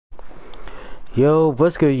Yo,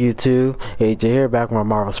 what's good YouTube? AJ here, back with my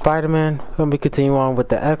Marvel Spider-Man. Let me continue on with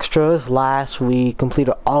the extras. Last we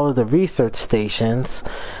completed all of the research stations,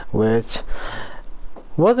 which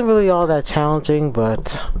wasn't really all that challenging,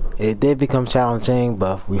 but it did become challenging,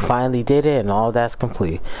 but we finally did it and all that's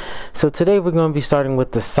complete. So today we're going to be starting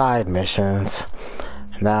with the side missions.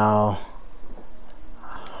 Now,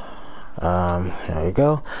 there we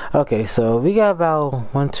go. Okay, so we got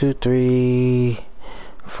about 1, 2, 3...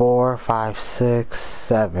 4, 5, 6,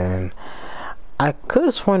 7. I could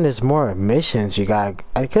have sworn there's more missions you got.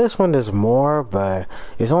 I could have sworn there's more, but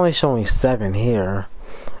it's only showing 7 here.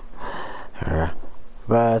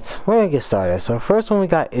 But we're gonna get started. So first one we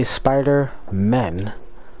got is Spider-Man.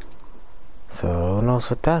 So who knows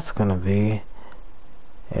what that's gonna be.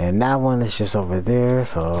 And that one is just over there,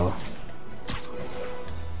 so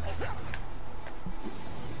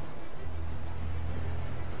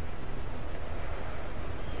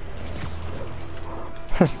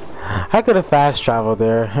I could have fast traveled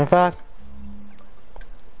there. In fact,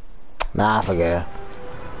 nah, forget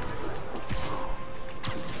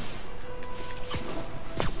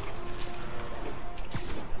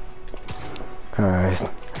it.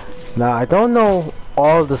 Alright. Now, I don't know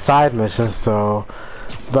all the side missions though,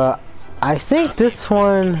 but I think this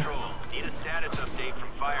one...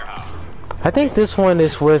 I think this one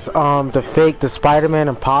is with the Spider-Man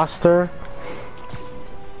imposter.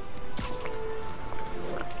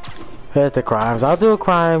 Hit the crimes. I'll do a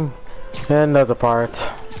crime in another part.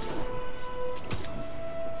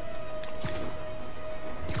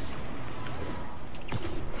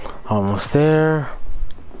 Almost there.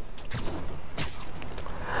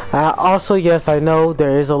 Also, yes, I know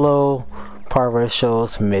there is a little part where it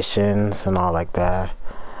shows missions and all like that.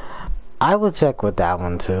 I will check with that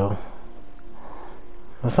one too.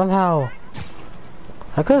 But somehow,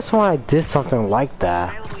 I could have sworn I did something like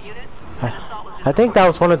that. I think that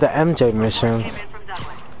was one of the MJ missions.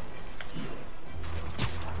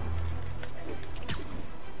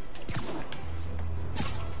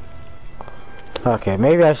 Okay,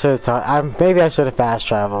 maybe I should have. Maybe I should have fast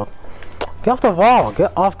traveled. Get off the wall!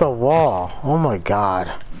 Get off the wall! Oh my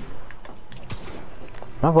god!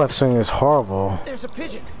 My web swing is horrible. There's a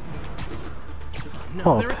pigeon. No,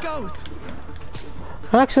 oh, there it goes.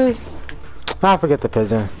 Actually, I forget the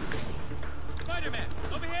pigeon.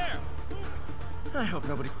 I hope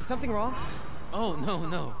nobody... Something wrong? Oh,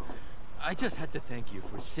 no. I just had to thank you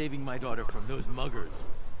for saving my daughter from those muggers.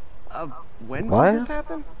 When what? did this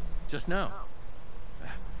happen? Just now.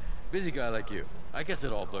 Busy guy like you. I guess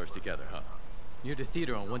it all blurs together, huh? Near the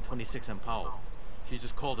theater on 126 and Powell. She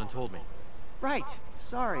just called and told me. Right.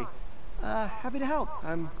 Sorry. Happy to help.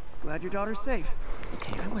 I'm glad your daughter's safe.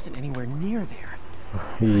 Okay, I wasn't anywhere near there.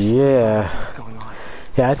 Yeah. What's going on?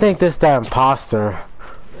 Yeah, I think this that imposter.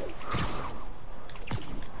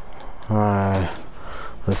 Alright,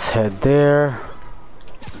 let's head there.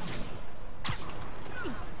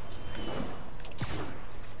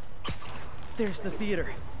 There's the theater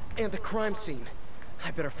and the crime scene.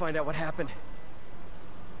 I better find out what happened.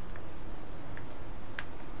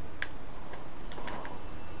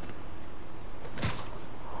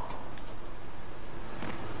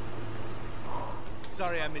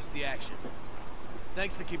 Sorry I missed the action.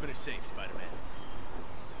 Thanks for keeping us safe, Spider-Man.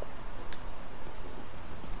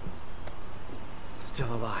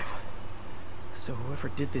 Still alive. So whoever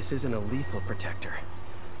did this isn't a lethal protector.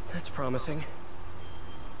 That's promising.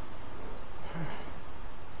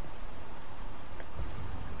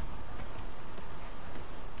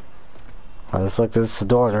 Looks like this is the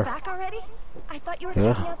daughter. Back already? I thought you were checking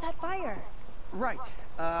out that fire. Right.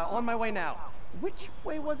 On my way now. Which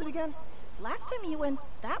way was it again? Last time you went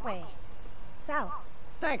that way. South.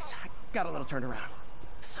 Thanks. I got a little turned around.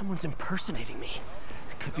 Someone's impersonating me.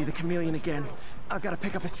 It could be the chameleon again. I've got to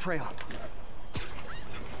pick up his trail.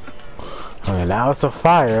 Alright, now it's a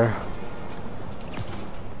fire.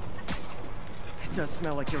 It does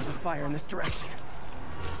smell like there was a fire in this direction.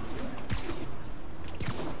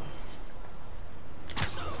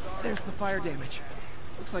 There's the fire damage.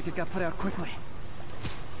 Looks like it got put out quickly.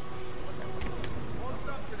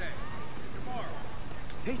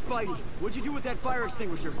 Hey, Spidey, what'd you do with that fire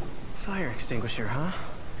extinguisher? Fire extinguisher, huh?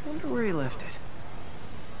 Wonder where he left it.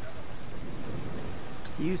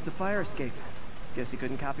 He used the fire escape. Guess he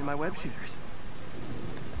couldn't copy my web shooters.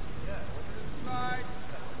 Yeah, over to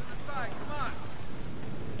the side, come on.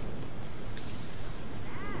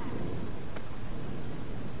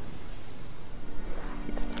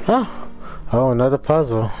 Huh? Oh, another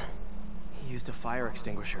puzzle. He used a fire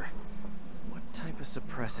extinguisher. What type of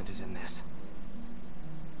suppressant is in this?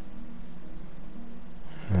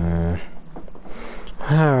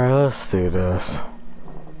 Alright, let's do this.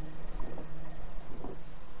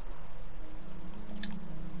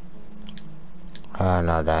 Oh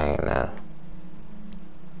no, that ain't it.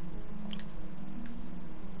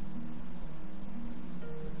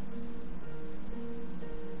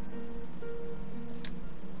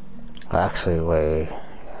 Actually, wait.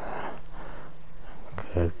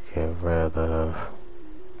 Could get rid of.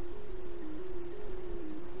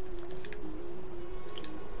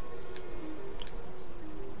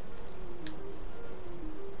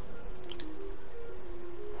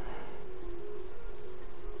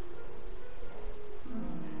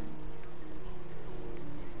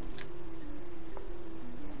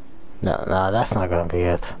 No, that's not gonna be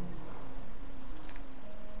it.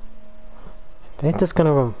 Ain't this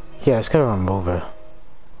gonna yeah, it's gonna remove it.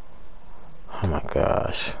 Oh my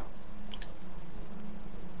gosh.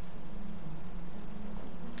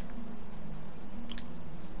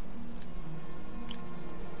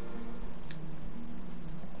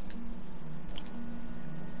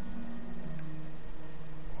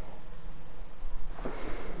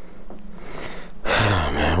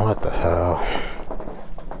 Oh man, what the hell?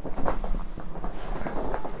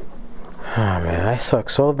 Oh man, I suck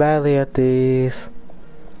so badly at these.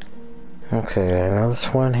 Okay, another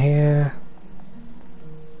one here.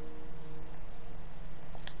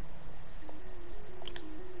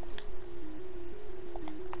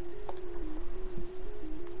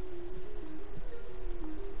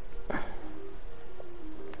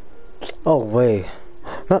 Oh wait,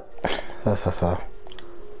 no, that's all.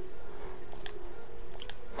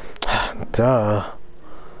 Duh.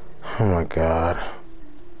 Oh my god.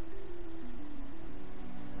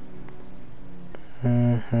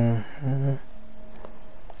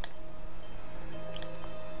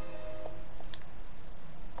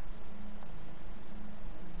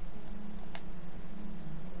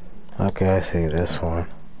 Okay, I see this one.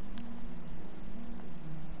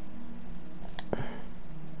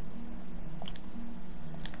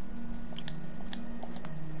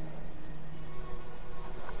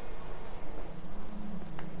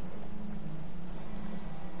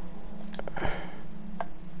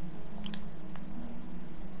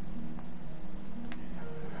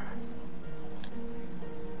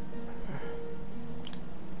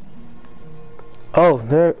 Oh,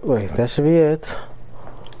 there, wait, that should be it.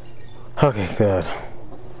 Okay, good.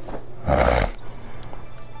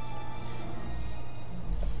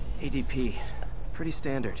 ADP, pretty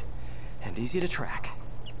standard, and easy to track.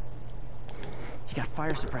 He got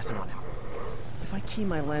fire suppressant on him. If I key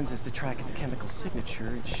my lenses to track its chemical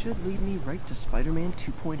signature, it should lead me right to Spider-Man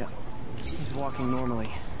 2.0. He's walking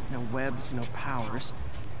normally, no webs, no powers,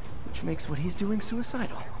 which makes what he's doing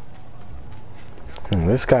suicidal.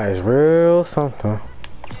 This guy is real something.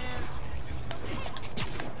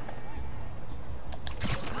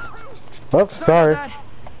 Oops, sorry.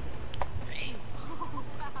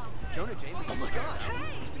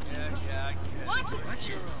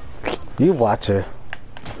 You watch her.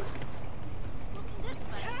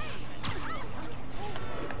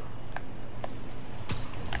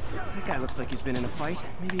 That guy looks like he's been in a fight.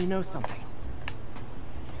 Maybe he knows something.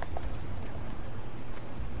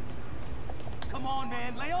 Come on,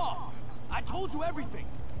 man, lay off. I told you everything.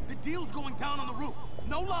 The deal's going down on the roof.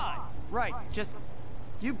 No lie. Right, just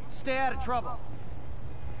you stay out of trouble.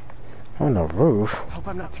 On the roof? Hope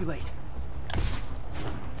I'm not too late.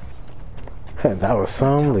 That was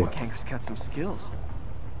some leap. Kangaroo's got some skills.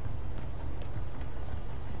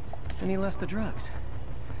 And he left the drugs.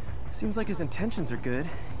 Seems like his intentions are good,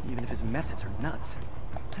 even if his methods are nuts.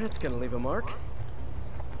 That's gonna leave a mark.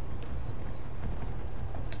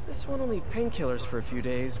 This one will need painkillers for a few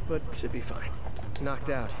days, but should be fine. Knocked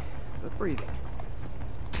out, but breathing.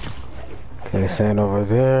 Okay, stand over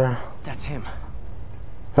there. That's him.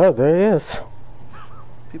 Oh, there he is.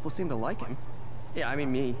 People seem to like him. Yeah, I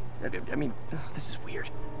mean me. I mean, this is weird.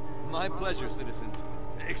 My pleasure, citizens.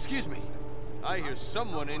 Excuse me. I hear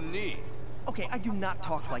someone in need. Okay, I do not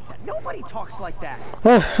talk like that. Nobody talks like that.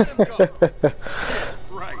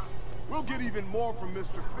 Right. We'll get even more from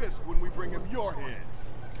Mr. Fisk when we bring him your head.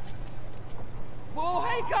 Whoa,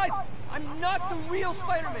 hey guys! I'm not the real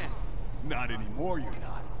Spider-Man! Not anymore, you're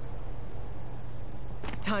not.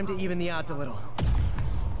 Time to even the odds a little.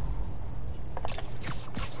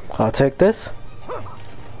 I'll take this.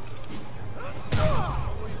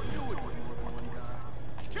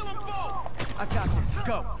 Kill them both! I've got this.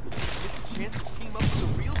 Go! Get a chance to team up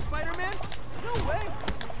with the real Spider-Man? No way!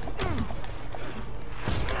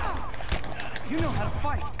 You know how to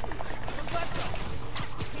fight. Let's go.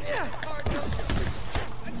 Yeah.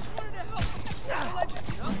 I just wanted to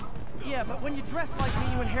help. Yeah, but when you dress like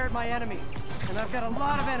me, you inherit my enemies. and I've got a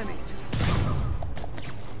lot of enemies.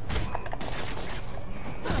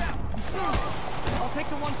 I'll take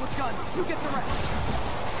the ones with guns. You get the rest.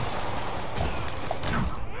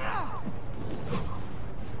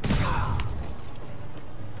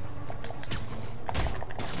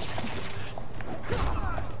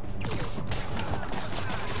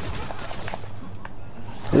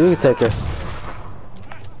 You can take it.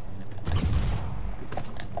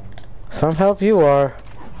 Some help you are.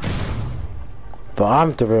 But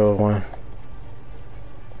I'm the real one.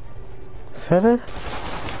 Is that it?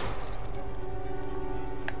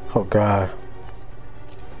 Oh god.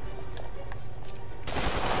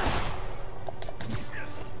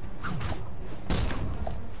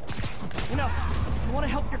 You know, if you want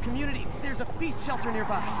to help your community, there's a feast shelter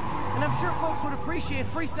nearby. And I'm sure folks would appreciate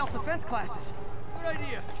free self-defense classes. Good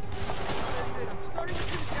idea. I'm starting to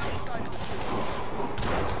see the downside of the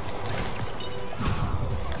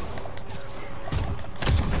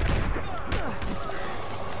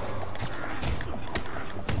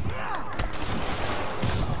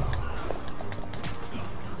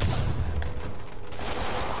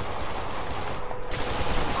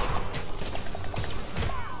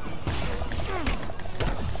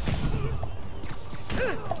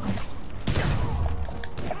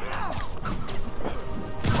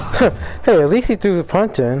Hey, at least he threw a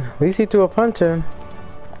punch in. At least he threw a punch in.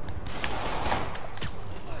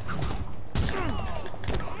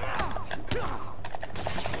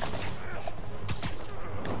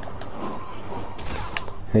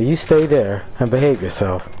 Hey, you stay there and behave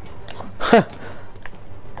yourself.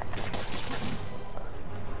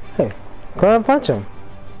 Hey, go ahead and punch him.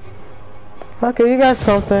 Okay, you got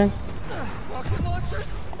something. Rocket launchers?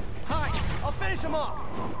 Hi, I'll finish him off.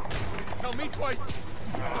 Tell me twice.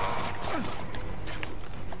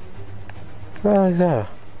 What is that?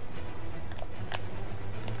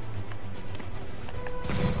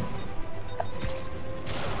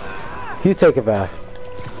 You take a bath.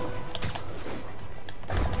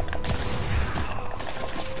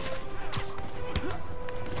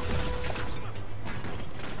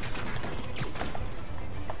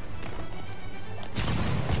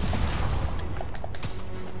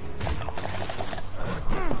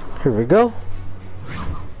 Here we go.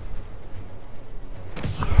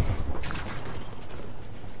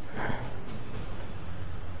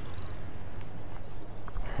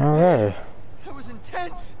 Alright. That was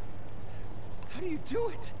intense. How do you do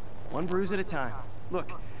it? One bruise at a time.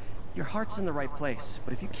 Look, your heart's in the right place,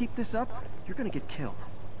 but if you keep this up, you're gonna get killed.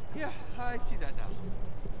 Yeah, I see that now.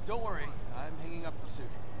 Don't worry, I'm hanging up the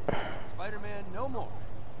suit. Spider-Man, no more.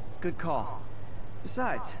 Good call.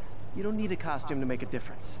 Besides, you don't need a costume to make a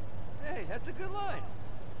difference. Hey, that's a good line.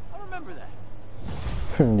 I'll remember that.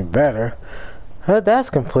 You better. That's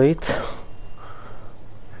complete.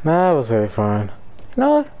 That was very fun. You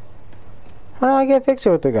know what? Why don't I get a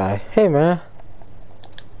picture with the guy? Hey, man.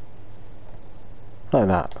 Why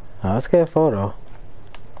not? No, let's get a photo.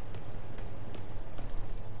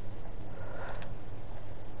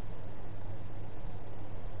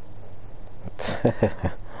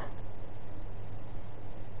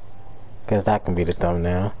 Guess that can be the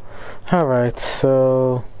thumbnail. Alright,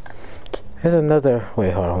 so here's another.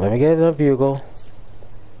 Wait, hold on. Let me get the bugle.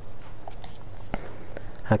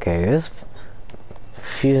 Okay, there's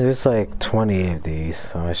like 20 of these,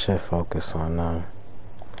 so I should focus on them.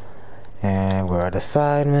 And where are the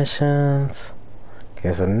side missions? Okay,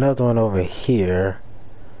 there's another one over here.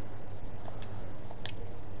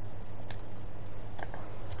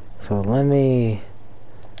 So let me,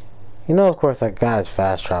 you know, of course I got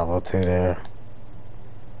fast travel to there.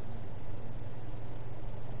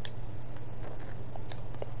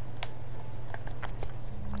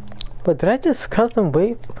 But did I just custom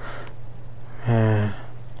wait?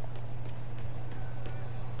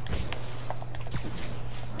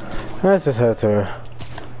 Let's just head to her.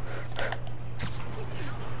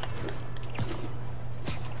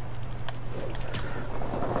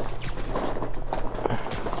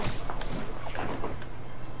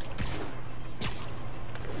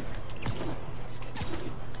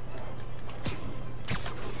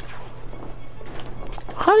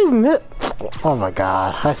 How do you miss? Oh my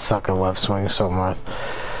god, I suck at web swing so much.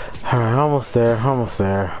 Alright, almost there, almost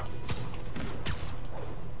there.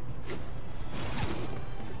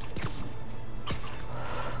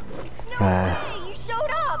 No way! You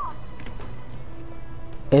showed up!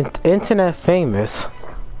 Internet famous.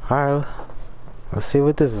 Alright, let's see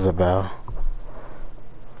what this is about.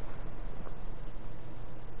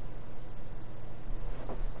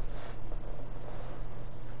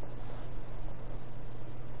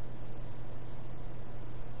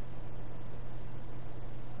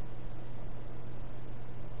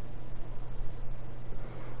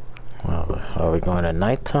 Are we going at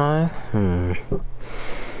nighttime?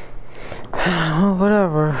 Well,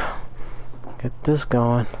 whatever. Get this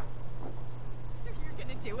going. So you're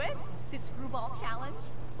gonna do it? This screwball challenge?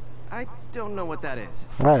 I don't know what that is.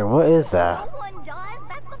 Right, what is that? No one does.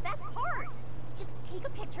 That's the best part. Just take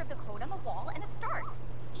a picture of the code on the wall and it starts.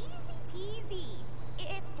 Easy peasy.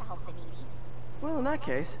 It's to help the needy. Well, in that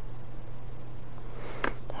case.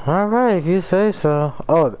 Alright, if you say so.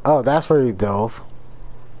 Oh, that's where you dove.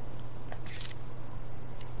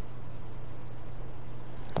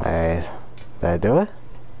 Hey, did I do it?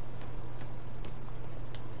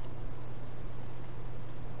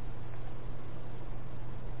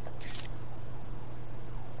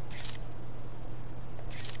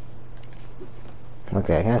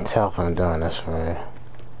 Okay, I can't tell if I'm doing this right.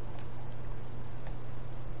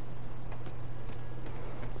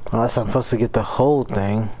 Unless I'm supposed to get the whole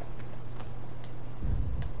thing.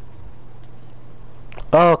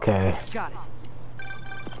 Okay. Got it.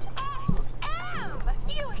 SM!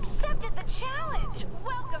 You accepted the challenge!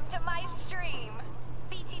 Welcome to my stream!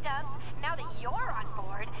 BT Dubs, now that you're on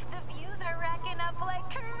board, the views are racking up like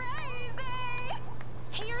crazy!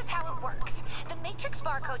 Here's how it works. The matrix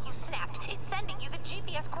barcode you snapped is sending you the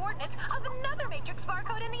GPS coordinates of another matrix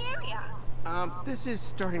barcode in the area. This is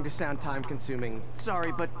starting to sound time-consuming.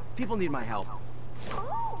 Sorry, but people need my help.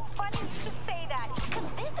 Ooh, funny you should say that,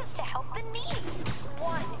 because this is to help the needy.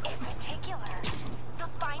 One in particular. The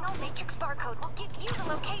final matrix barcode will give you the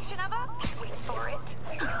location of a... wait for it.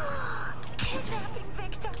 Kidnapping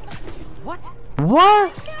victim. What?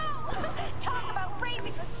 What? No! Talk about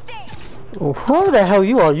raising the stakes. Who the hell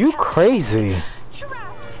you are? You crazy.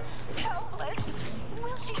 Trapped. Helpless.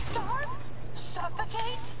 Will she starve?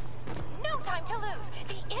 Suffocate? No time to lose.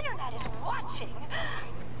 The internet is watching.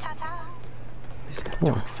 Ta-ta. This got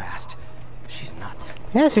dark fast. She's nuts.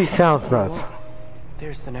 Yeah, she sounds nuts.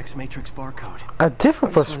 There's the next matrix barcode. A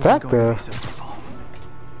different This one isn't going to be perspective. so simple.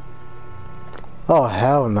 Oh,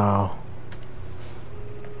 hell no.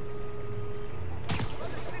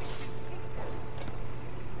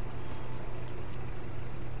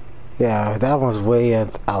 Yeah, that one's way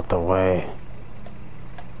out the way.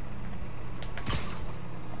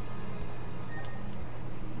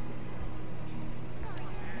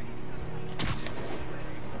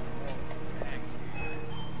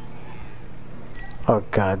 Oh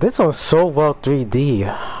god, this one's so well 3D.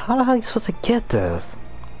 How the hell are you supposed to get this?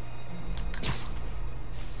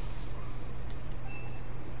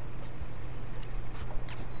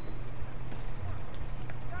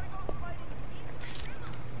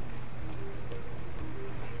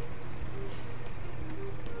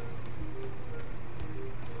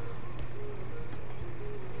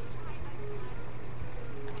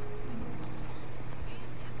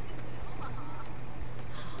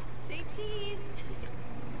 Say cheese.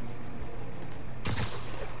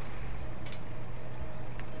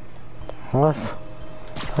 What's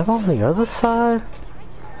that on the other side?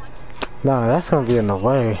 No, that's gonna be in the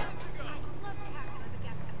way.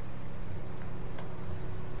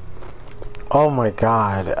 Oh my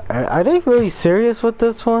god. Are they really serious with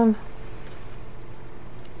this one?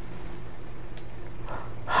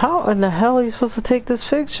 How in the hell are you supposed to take this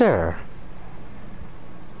picture?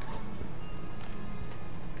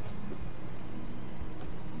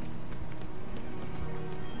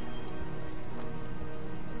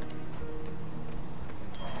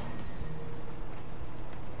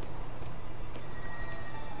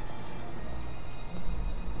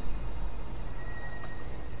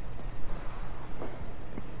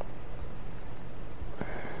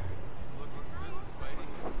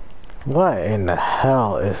 What in the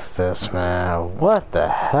hell is this, man? What the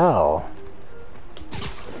hell?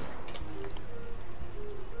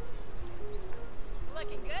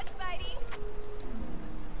 Looking good, Spidey.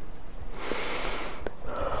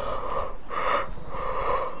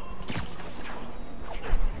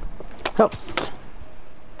 Oh.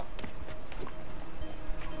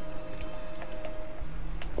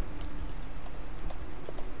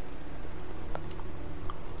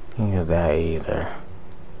 Can't get that either.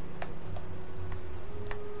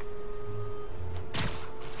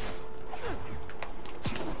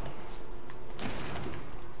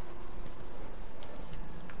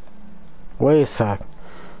 Wait a sec.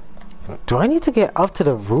 Do I need to get up to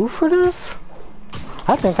the roof for this?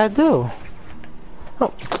 I think I do.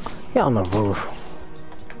 Oh, get on the roof.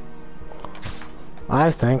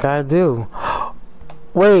 I think I do.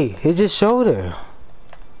 Wait, it just showed it.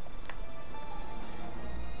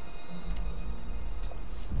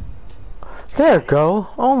 There it go.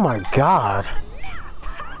 Oh my god.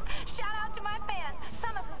 Shout out to my fans,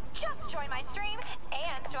 some of whom just joined my stream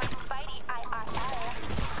and joined Spidey IRL.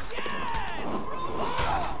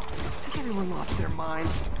 Everyone lost their mind.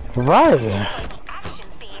 Right. Action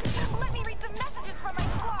scene. Let me read some messages from my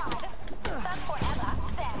squad. Sub Forever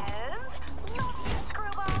says, "Love you,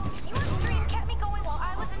 Screwball. Your stream kept me going while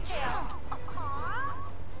I was in jail." Aww.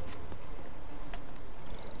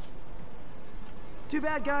 Too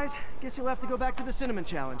bad, guys. Guess you'll have to go back to the cinnamon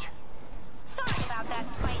challenge. Sorry about that,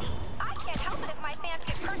 Spidey. I can't help it if my fans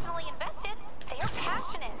get personally invested. They are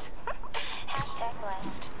passionate. Hashtag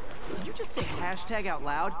blessed. Did you just say hashtag out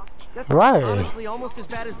loud? That's Right. honestly almost as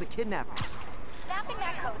bad as the kidnapping. Snapping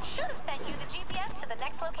that code should have sent you the GPS to the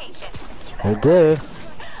next location. It did.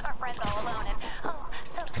 Our friend's all alone and, oh,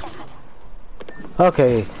 so sad.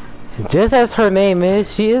 Okay. Just as her name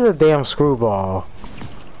is, she is a damn screwball.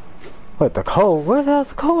 Wait, the code? Where the hell's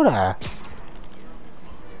the code at?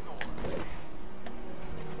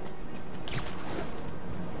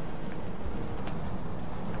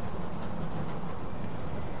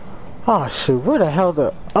 Oh shoot, where the hell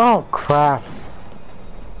the... Oh crap.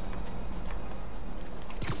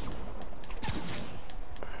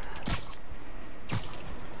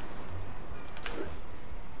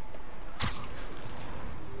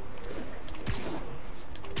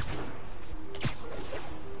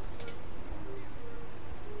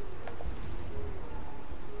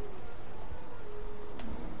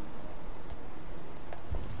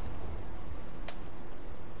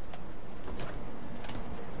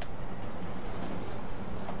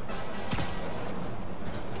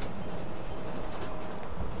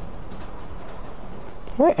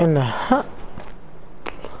 What in the hell?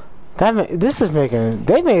 This is making...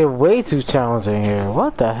 They made it way too challenging here.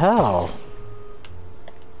 What the hell?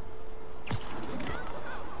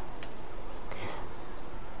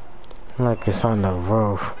 Like it's on the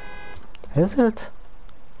roof. Is it?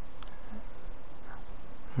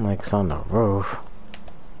 Like it's on the roof.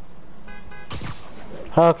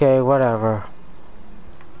 Okay, whatever.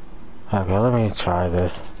 Okay, let me try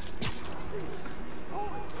this.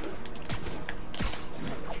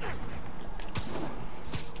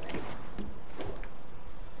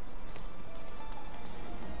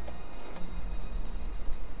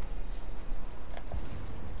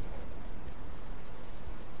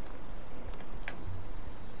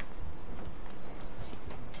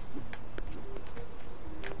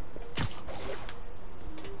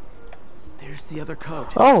 There's the other code.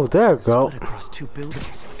 Oh, there we go. Split across 2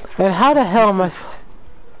 buildings. And how the hell am I...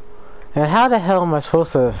 And how the hell am I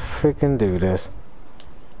supposed to freaking do this?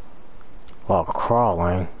 While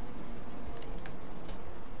crawling.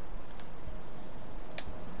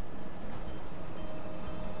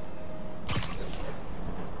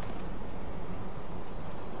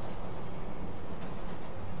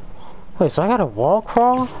 Wait, so I gotta wall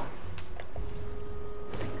crawl?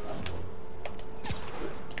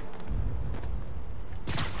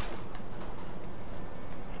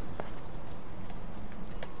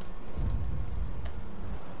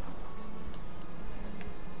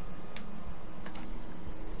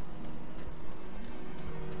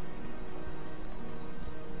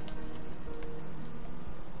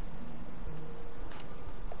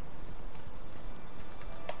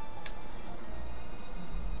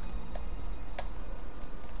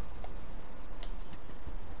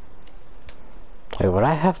 Hey, would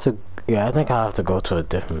I have to... Yeah, I think I'll have to go to a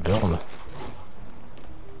different building.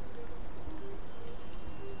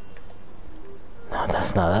 No,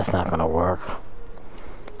 that's not gonna work.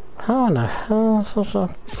 How in the hell?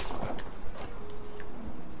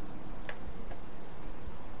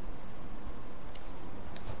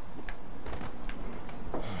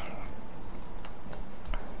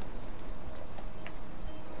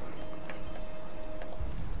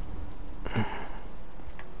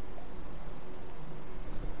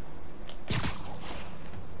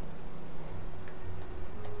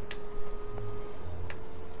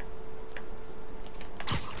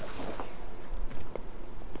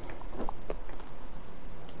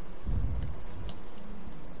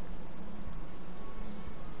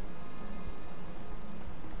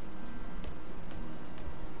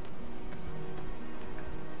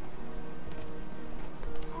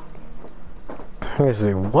 Let's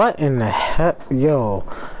see, what in the heck? Yo,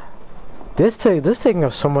 this taking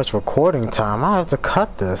up so much recording time. I have to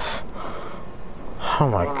cut this. Oh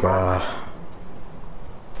my god.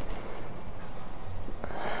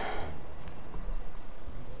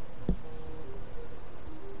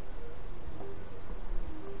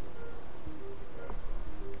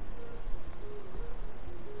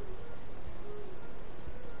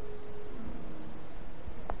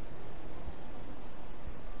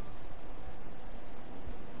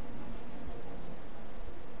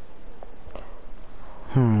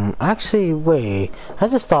 Actually, wait. I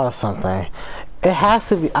just thought of something. It has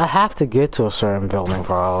to be. I have to get to a certain building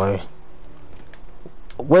probably.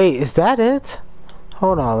 Wait, is that it?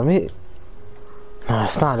 Hold on, let me. No,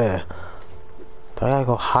 it's not it. Do I gotta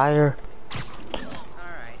go higher?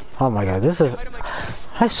 Oh my god, this is.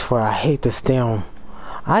 I swear I hate this damn.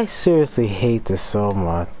 I seriously hate this so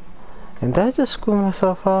much. And did I just screw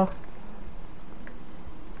myself up?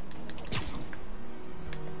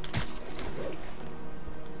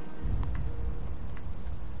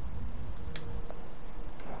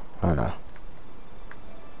 I know.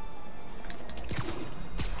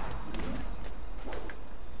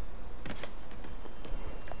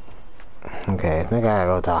 Okay, I think I gotta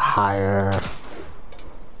go to higher.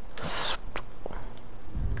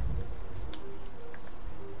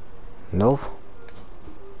 Nope.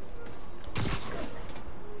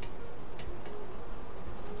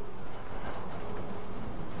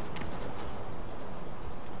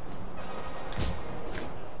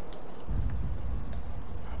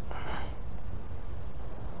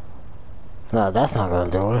 No, that's not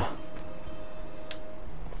gonna do it.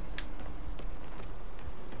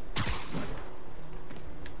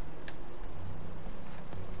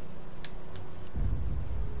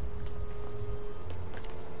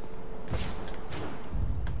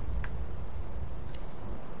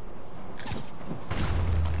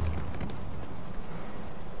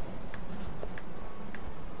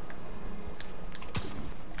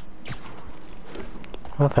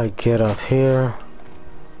 What if I get up here?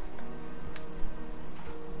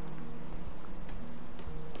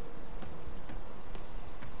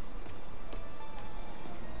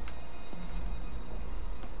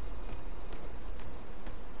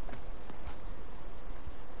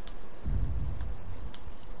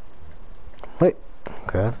 Wait,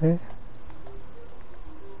 gravity?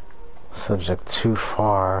 Subject too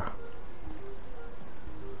far.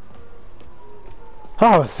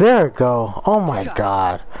 Oh, there it go. Oh my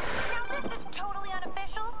god. Now this is totally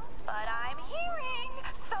unofficial, but I'm hearing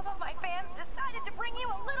some of my fans decided to bring you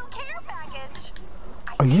a little care package.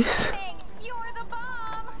 Are you saying you're the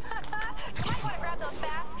bomb? You might want to grab those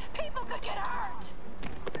fast. People could get hurt.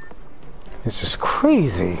 It's just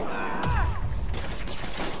crazy.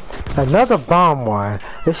 Another bomb one.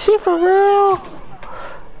 Is she for real?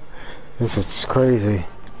 This is just crazy.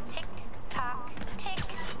 Tick tock, tick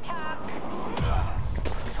tock.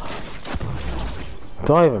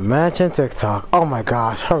 Don't even mention TikTok. Oh my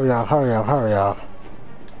gosh, hurry up, hurry up, hurry up.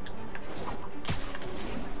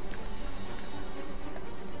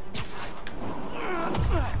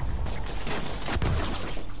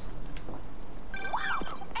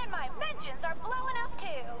 And my mentions are blowing up too.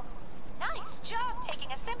 Nice job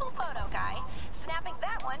taking a simple photo, guy. Snapping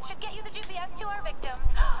that one should get you the GPS to our victim.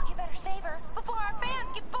 You better save her before our fans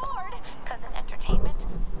get bored. Cause in entertainment,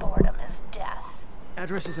 boredom is death.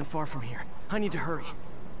 Address isn't far from here. I need to hurry.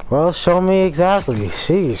 Well, show me exactly.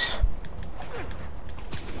 Sheesh.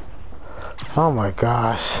 Oh my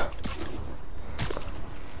gosh.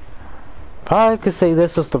 Probably could say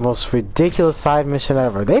this was the most ridiculous side mission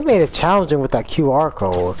ever. They made it challenging with that QR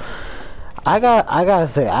code. I gotta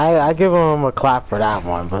say, I give them a clap for that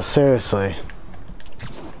one, but seriously.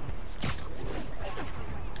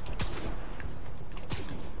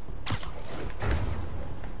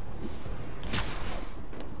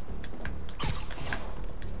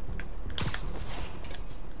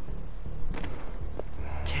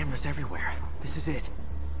 Cameras everywhere. This is it.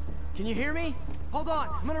 Can you hear me? Hold on.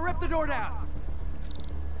 I'm gonna rip the door down.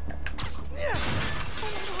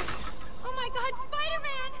 Oh my god,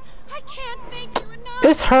 Spider-Man! I can't thank you enough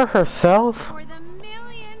It's her herself. for the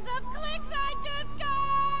millions of clicks I just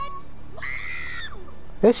got! Wow!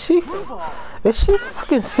 Is she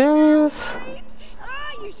fucking serious? Right?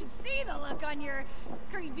 Oh, you should see the look on your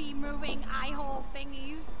creepy moving eye hole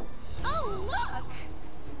thingies. Oh, look!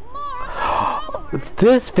 More of my followers!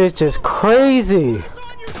 This bitch is crazy.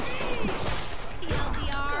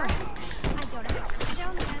 TLDR. I don't have to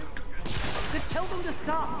film this. Just tell them to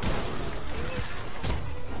stop.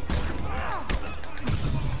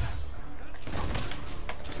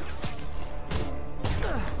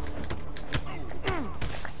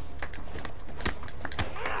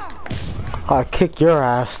 I'll kick your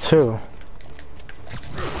ass too.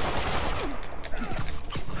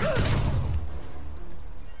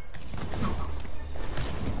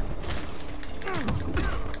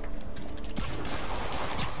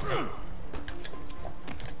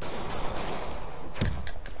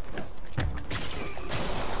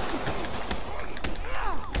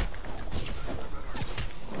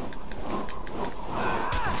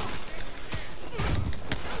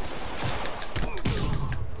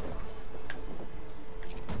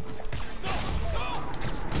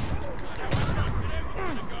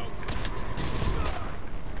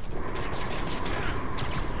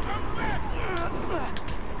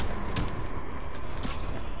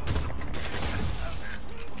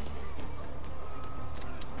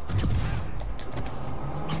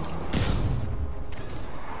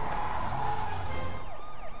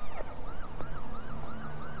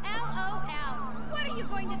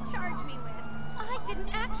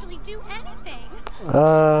 It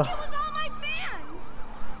was all my fans!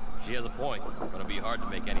 She has a point. Gonna be hard to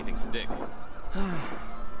make anything stick.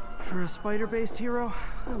 For a spider-based hero,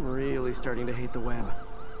 I'm really starting to hate the web.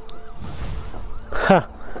 Huh.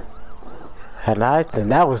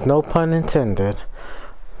 And that was no pun intended.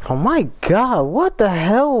 Oh my god, what the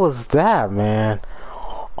hell was that, man?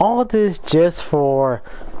 All this just for...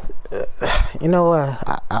 you know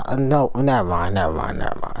what? No, never mind.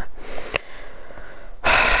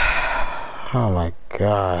 Oh my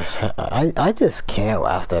gosh. I just can't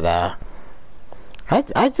after that.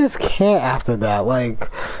 I just can't after that.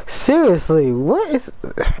 Like, seriously, what is...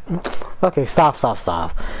 Okay, stop.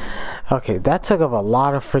 Okay, that took up a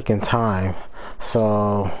lot of freaking time.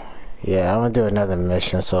 So, yeah, I'm gonna do another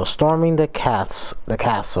mission. So, storming the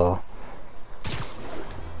castle.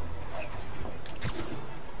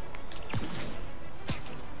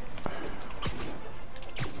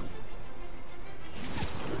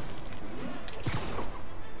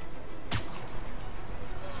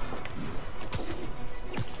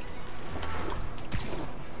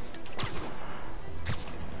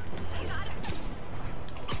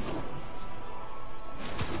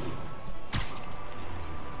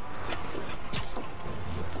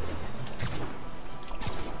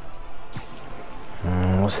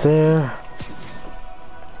 What's there?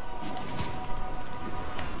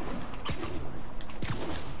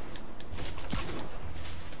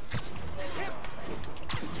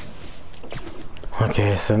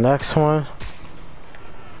 Okay, it's the next one. Hey,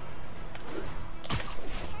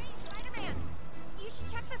 Spider-Man! You should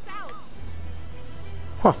check this out!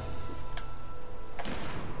 Huh.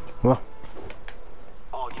 Well.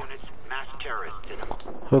 All units, mass terrorists in them.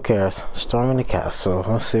 Who cares? Storming the castle.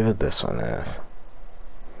 Let's see what this one is.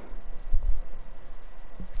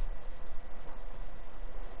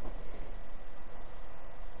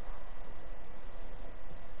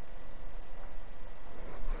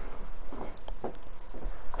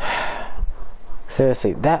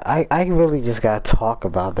 Seriously, that I really just gotta talk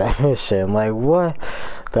about that mission. Like, what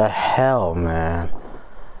the hell, man?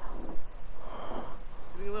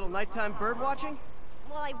 Doing a little nighttime bird watching?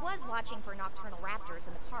 Well, I was watching for nocturnal raptors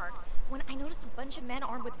in the park when I noticed a bunch of men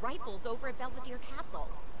armed with rifles over at Belvedere Castle.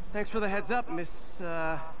 Thanks for the heads up, Miss,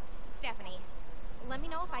 Stephanie, let me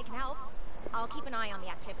know if I can help. I'll keep an eye on the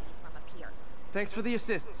activities from up here. Thanks for the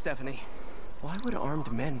assist, Stephanie. Why would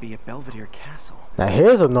armed men be at Belvedere Castle? Now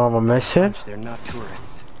here's a normal mission. They're not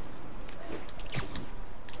tourists.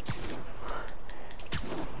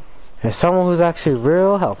 And someone who's actually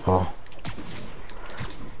real helpful.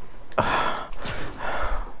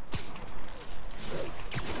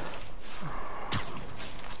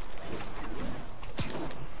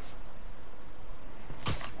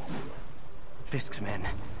 Fisk's men.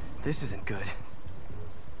 This isn't good.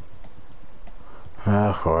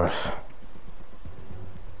 Of course.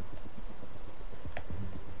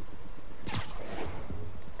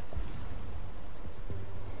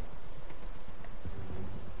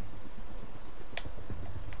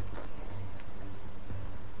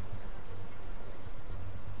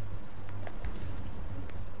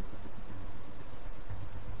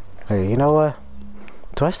 Hey, you know what?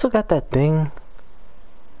 Do I still got that thing?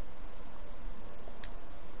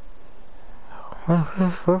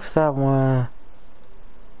 Where's that one?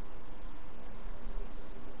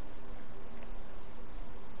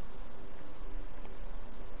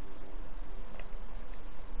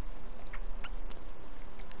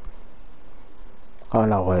 Oh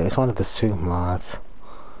no, wait, it's one of the suit mods.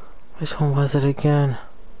 Which one was it again?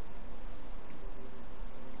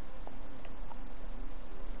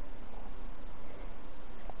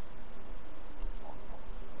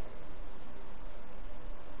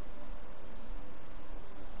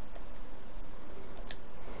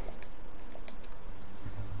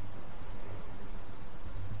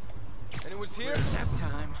 Anyone's here? Nap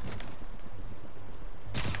time.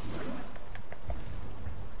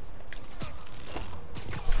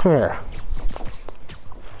 Come here.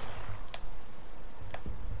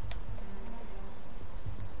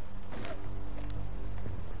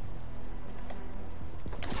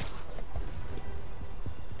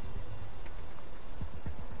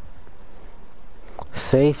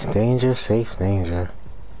 Safe danger, safe danger.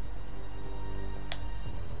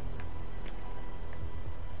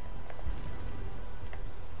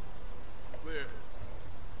 Clear.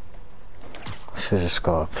 Should just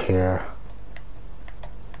go up here.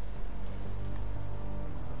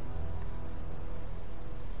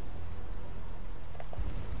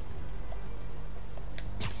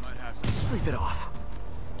 Might have some. Sleep it off.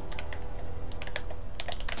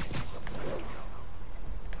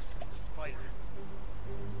 Must be the spider.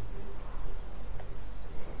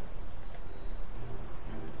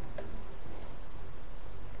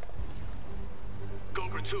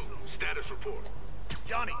 Alpha 2, status report.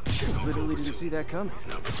 Johnny. Literally didn't see that coming.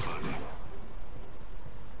 Not responding.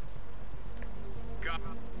 Got.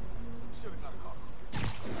 Should've got a call.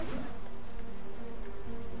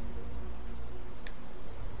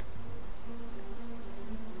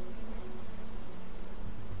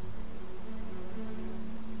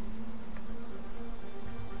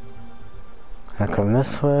 I come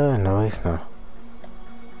this way? No, he's not.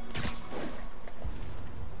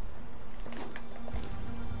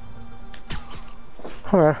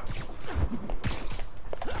 Alright.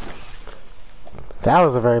 That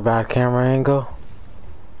was a very bad camera angle.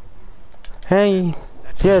 Hey,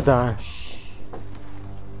 you're done.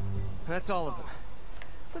 That's all of them.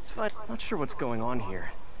 Let's find. Not sure what's going on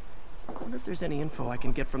here. I wonder if there's any info I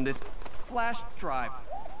can get from this flash drive.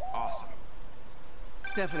 Awesome.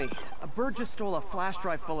 Stephanie, a bird just stole a flash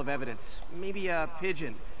drive full of evidence. Maybe a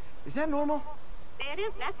pigeon. Is that normal? It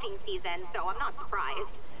is nesting season, so I'm not surprised.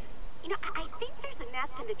 You know, I think there's a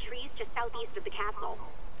nest in the trees just southeast of the castle.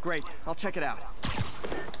 Great, I'll check it out.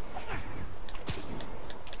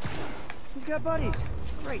 He's got buddies.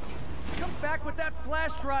 Great. Come back with that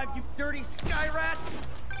flash drive, you dirty sky rats!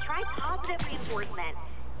 Try positive reinforcement.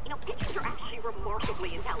 You know, pigeons are actually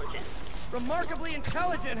remarkably intelligent. Remarkably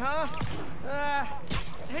intelligent, huh?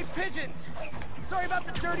 Hey pigeons! Sorry about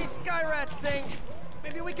the dirty sky rats thing.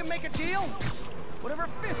 Maybe we can make a deal? Whatever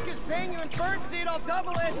Fisk is paying you in birdseed, I'll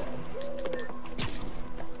double it!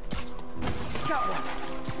 Got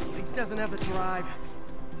one. He doesn't have the drive.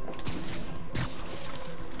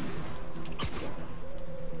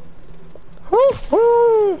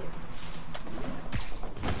 Woo-hoo!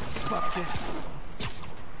 Fuck this.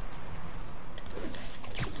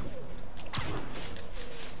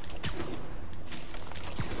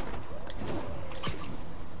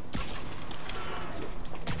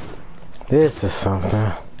 This is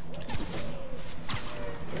something.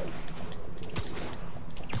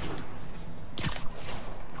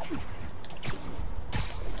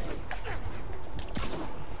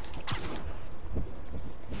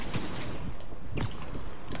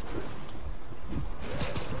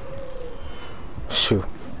 Shoot.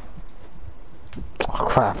 Oh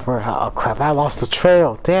crap, oh crap, I lost the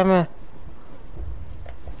trail, damn it.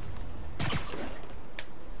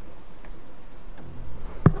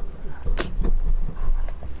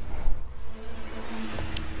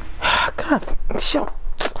 God, shoot.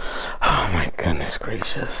 Oh my goodness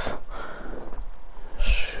gracious.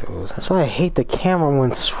 Shoot, that's why I hate the camera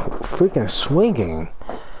when freaking swinging.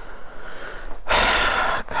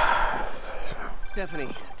 God.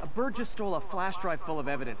 Stephanie, a bird just stole a flash drive full of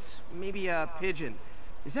evidence. Maybe a pigeon.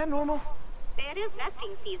 Is that normal? It is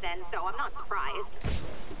nesting season, so I'm not surprised.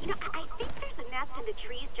 You know, I think there's a nest in the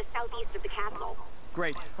trees just southeast of the castle.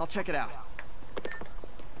 Great, I'll check it out.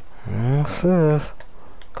 What's this?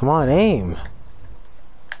 Come on, aim.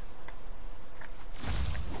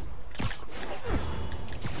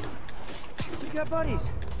 We got buddies.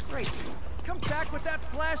 Great. Come back with that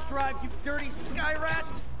flash drive, you dirty sky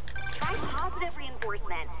rats! Try positive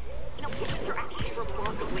reinforcement. You know, pigeons are actually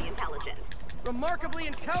remarkably intelligent. Remarkably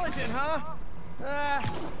intelligent, huh?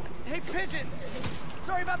 Hey pigeons!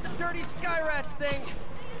 Sorry about the dirty sky rats thing.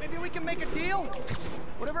 Maybe we can make a deal?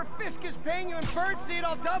 Whatever Fisk is paying you in birdseed,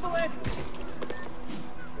 I'll double it!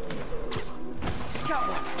 Got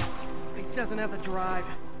one. He doesn't have the drive.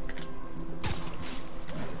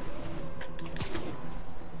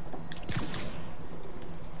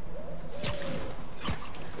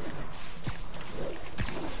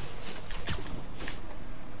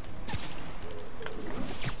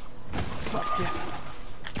 Fuck this.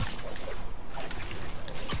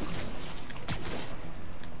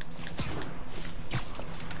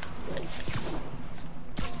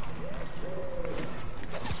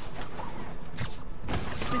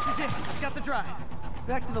 This is it. Got the drive.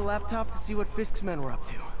 Back to the laptop to see what Fisk's men were up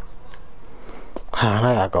to. I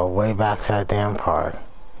gotta go way back to that damn part.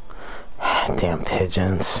 Damn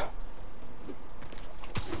pigeons.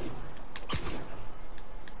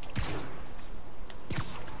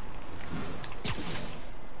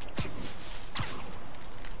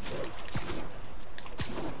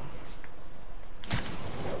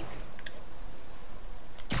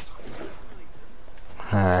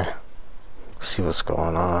 Alright. See what's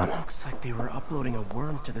going on. Looks like they were uploading a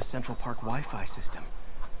worm to the Central Park Wi-Fi system.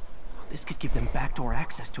 This could give them backdoor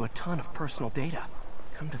access to a ton of personal data.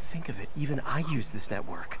 Come to think of it, even I use this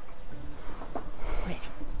network. Wait,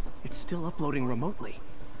 it's still uploading remotely.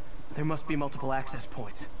 There must be multiple access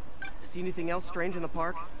points. See anything else strange in the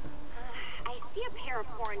park? I see a pair of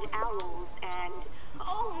horned owls and...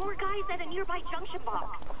 oh, more guys at a nearby junction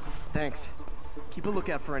box. Thanks. Keep a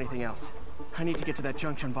lookout for anything else. I need to get to that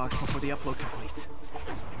junction box before the upload completes.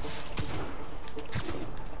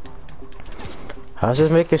 I was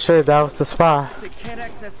just making sure that was the spot. They can't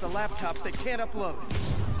access the laptops, they can't upload.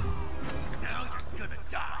 Now you're gonna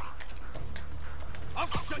die. I'll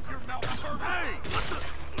shut your mouth first. Hey!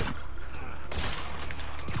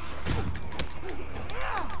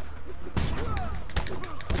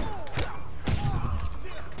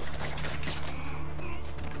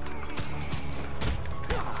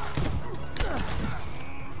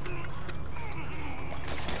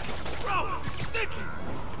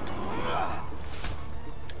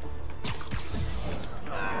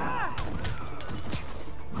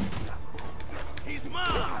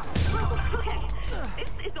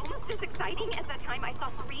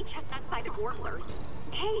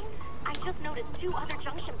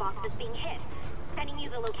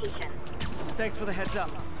 Thanks for the heads up.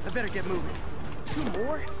 I better get moving. 2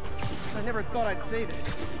 more? I never thought I'd say this.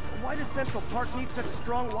 Why does Central Park need such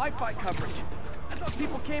strong Wi-Fi coverage? I thought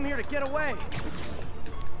people came here to get away.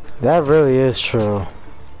 That really is true.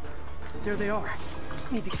 There they are.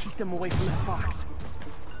 Need to keep them away from that box.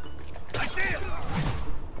 I see it!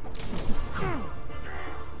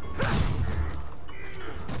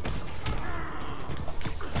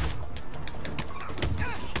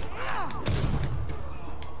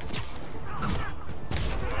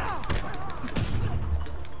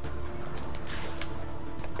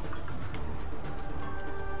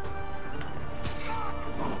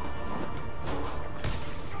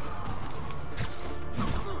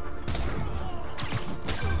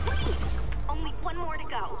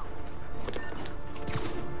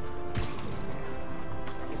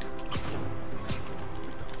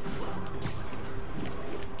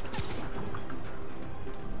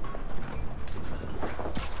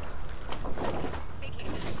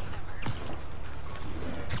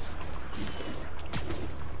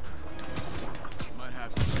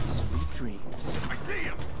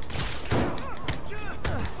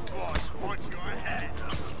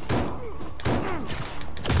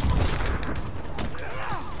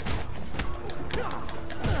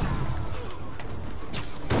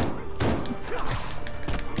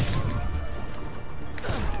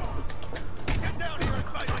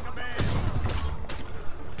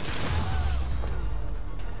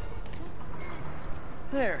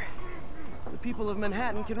 There. The people of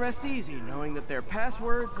Manhattan can rest easy knowing that their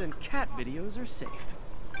passwords and cat videos are safe.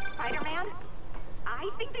 Spider-Man?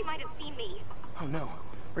 I think they might have seen me. Oh no.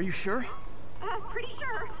 Are you sure? Pretty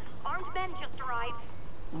sure. Armed men just arrived.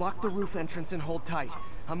 Lock the roof entrance and hold tight.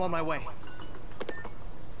 I'm on my way.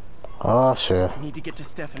 Oh, sure. I need to get to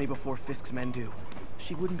Stephanie before Fisk's men do.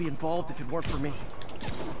 She wouldn't be involved if it weren't for me.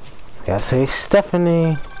 Gotta say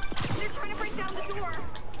Stephanie. They're trying to break down the door.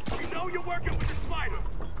 You know you're working with the spider.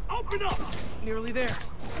 Open up! Nearly there.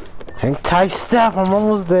 Hang tight, Steph. I'm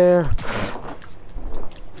almost there.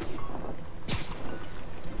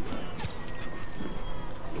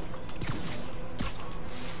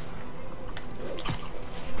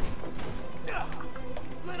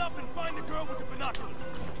 Split up and find the girl with the binoculars.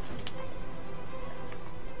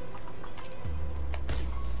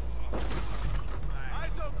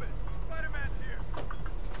 Eyes open. Spider-Man's here.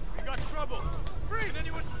 We got trouble. Freeze!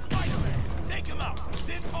 Anyone? Spider-Man. Take him out.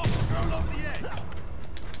 Then toss the girl over the edge.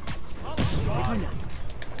 Oh, God.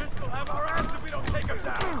 Fisk will have our ass if we don't take him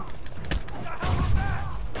down. What the hell was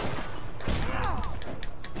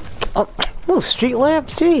that? Oh, ooh, street lamp.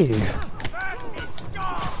 Jeez.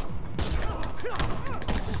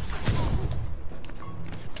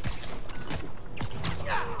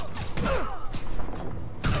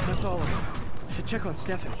 That's all of them. I should check on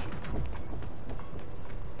Stephanie.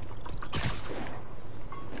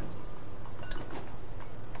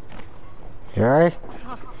 You alright?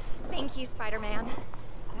 Oh, thank you, Spider-Man.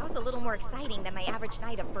 That was a little more exciting than my average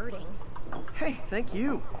night of birding. Hey, thank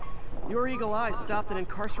you. Your eagle eye stopped an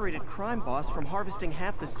incarcerated crime boss from harvesting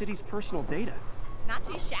half the city's personal data. Not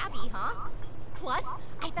too shabby, huh? Plus,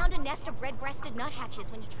 I found a nest of red-breasted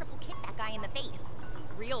nuthatches when you triple kick that guy in the face.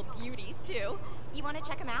 Real beauties, too. You want to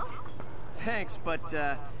check them out? Thanks, but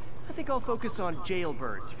I think I'll focus on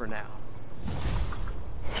jailbirds for now.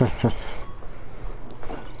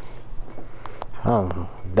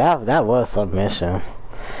 That was some mission.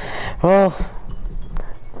 Well,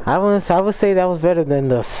 I would say that was better than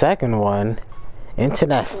the second one.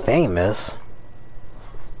 Internet famous.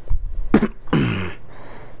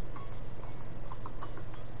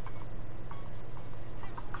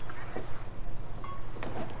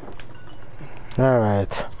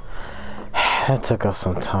 Alright. That took us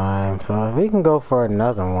some time. So we can go for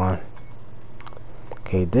another one.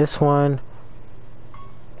 Okay, this one.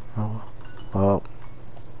 Oh,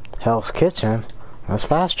 Hell's Kitchen. Let's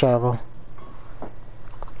fast travel.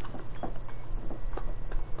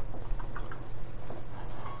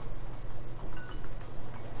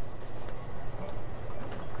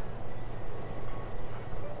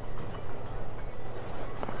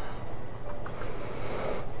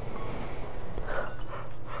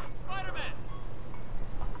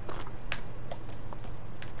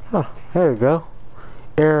 Huh, there we go.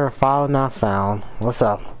 Error, file not found. What's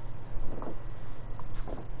up?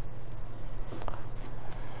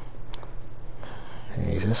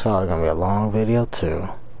 Jeez, this is probably gonna be a long video too.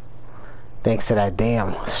 Thanks to that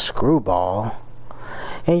damn screwball.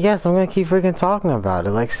 And yes, I'm gonna keep freaking talking about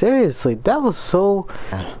it. Like, seriously, that was so...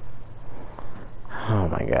 Oh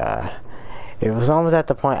my god. It was almost at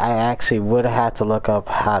the point I actually would have had to look up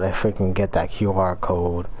how to freaking get that QR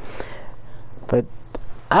code. But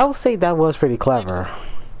I would say that was pretty clever.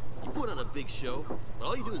 You put on a big show, but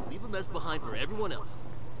all you do is leave a mess behind for everyone else.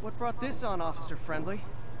 What brought this on, Officer Friendly?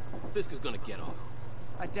 Fisk is gonna get off.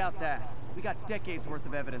 I doubt that. We got decades worth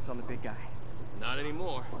of evidence on the big guy. Not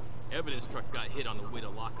anymore. Evidence truck got hit on the way to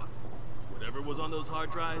lockup. Whatever was on those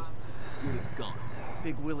hard drives, as good as gone.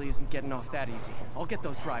 Big Willie isn't getting off that easy. I'll get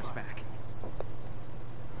those drives back.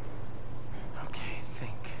 Okay,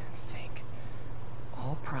 think.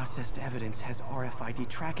 All processed evidence has RFID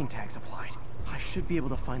tracking tags applied. I should be able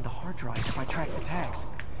to find the hard drive if I track the tags.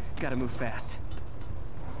 Gotta move fast.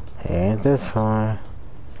 And this one.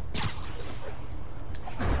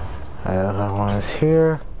 The other one is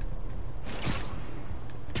here.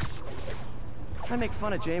 I make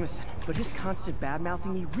fun of Jameson, but his constant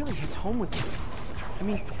bad-mouthing me really hits home with me. I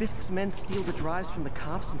mean, Fisk's men steal the drives from the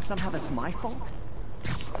cops, and somehow that's my fault?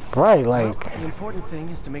 Right, like... Well, the important thing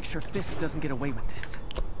is to make sure Fisk doesn't get away with this.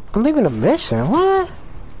 I'm leaving a mission? What?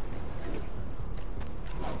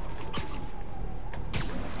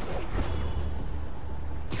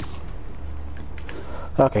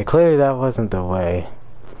 Okay, clearly that wasn't the way.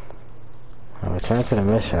 I'll return to the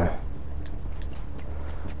mission.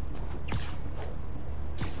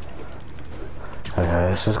 Okay,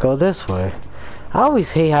 let's just go this way. I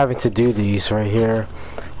always hate having to do these right here,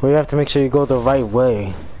 where you have to make sure you go the right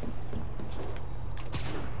way.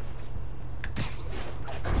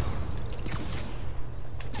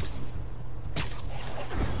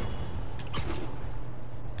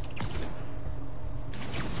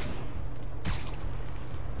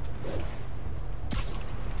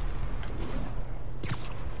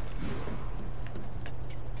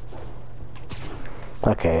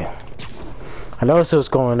 Okay. I noticed it was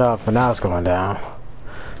going up, but now it's going down.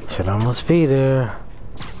 Should almost be there.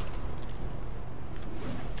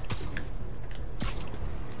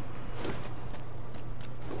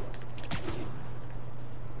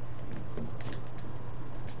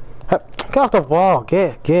 Get off the wall.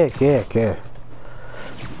 Get.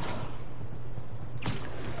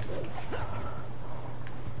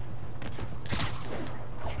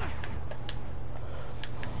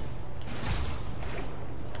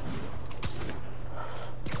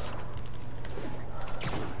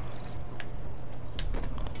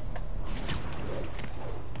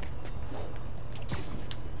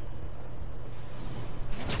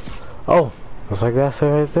 Oh, looks like that's it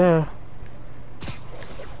right there.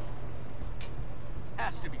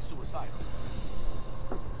 Has to be suicidal.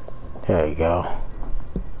 There you go.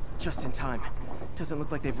 Just in time. Doesn't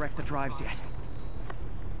look like they've wrecked the drives yet.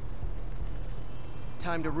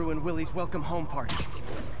 Time to ruin Willie's welcome home party.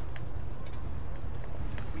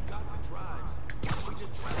 We got the drives. Why don't we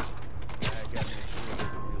just try it? I gotta make sure they're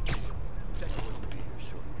the real deal. That boy will be here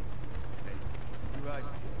shortly. Hey, you guys,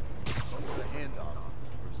 don't put a handoff.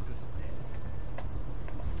 We're as good as dead.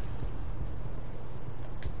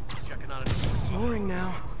 Checking on it. Snoring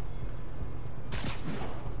now.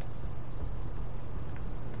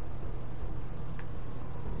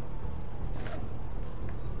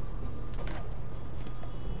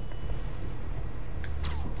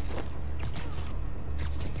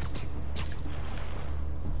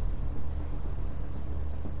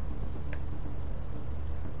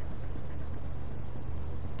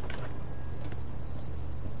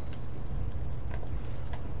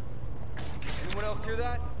 Anyone else hear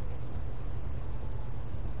that?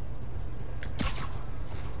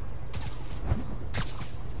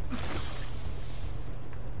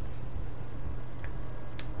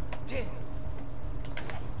 Damn.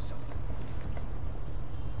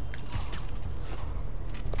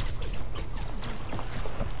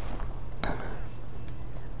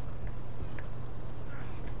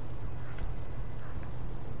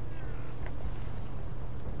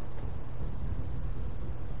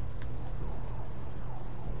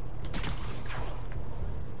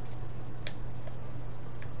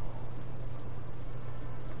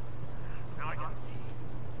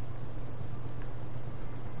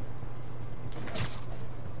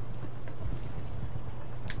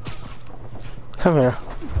 Come here.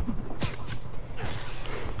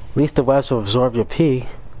 At least the webs will absorb your pee.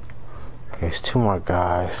 Okay, there's 2 more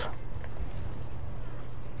guys.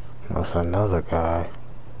 That's another guy.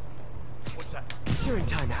 What's that? You're in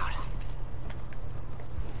timeout.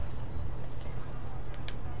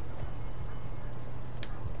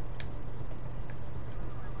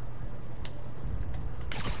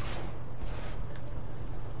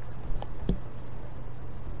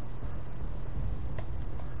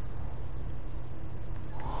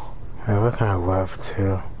 Hey, what can I web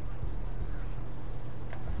to?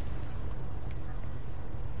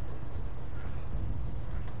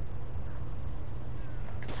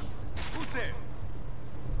 Who's there?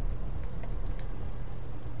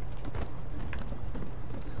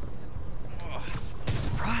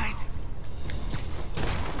 Surprise!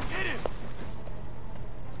 Get him!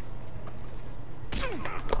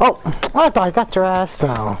 Oh, I thought I got your ass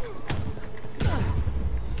down.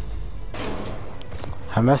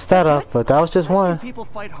 I messed that up, but that was just I've one. seen people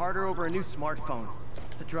fight harder over a new smartphone.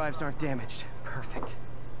 The drives aren't damaged. Perfect.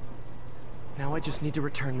 Now I just need to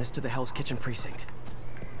return this to the Hell's Kitchen precinct.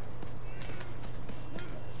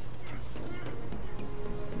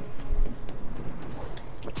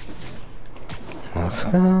 Let's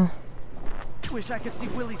go. Wish I could see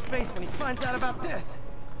Willie's face when he finds out about this.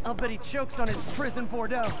 I'll bet he chokes on his prison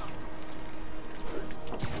Bordeaux.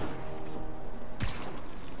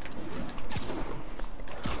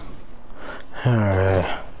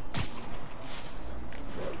 Alright.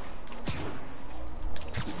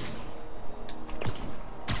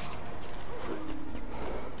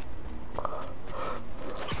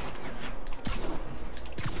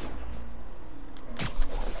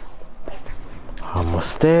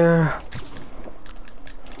 Almost there.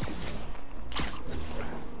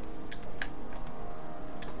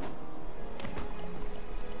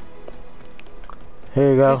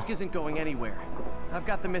 Here you go. Fisk isn't going anywhere. I've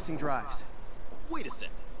got the missing drives. Wait a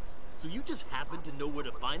second. So you just happen to know where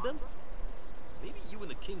to find them? Maybe you and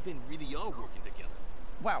the Kingpin really are working together.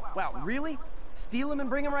 Wow, really? Steal him and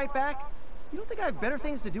bring him right back? You don't think I have better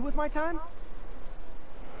things to do with my time?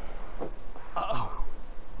 Uh-oh.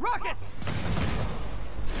 Rockets!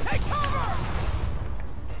 Take cover!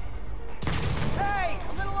 Hey,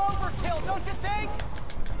 a little overkill, don't you think?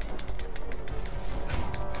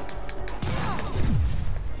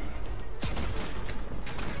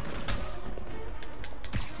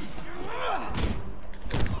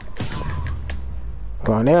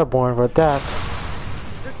 Going airborne with that.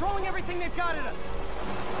 They're throwing everything they've got at us.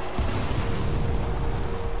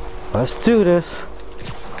 Let's do this.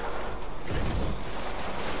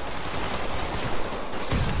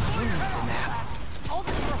 All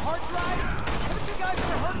this for hard drive? Haven't you guys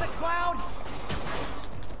ever heard of the cloud?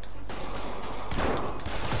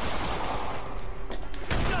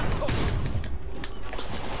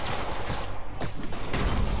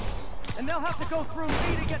 And they'll have to go through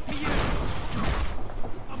me to get to you.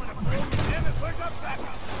 I'm gonna break you. Damn it, where's our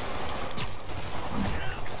backup?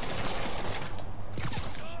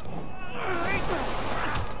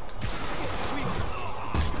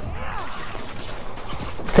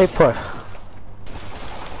 Stay put.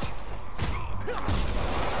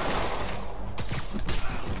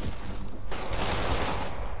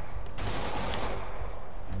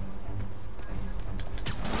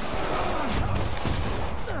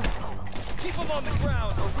 Keep him on the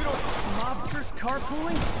ground, or we don't... Mobsters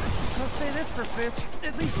carpooling? Don't say this for Fisk.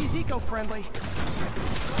 At least he's eco-friendly.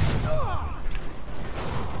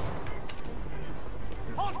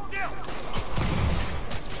 Hold still!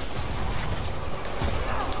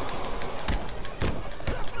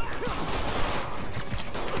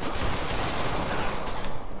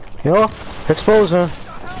 Yo, expose him.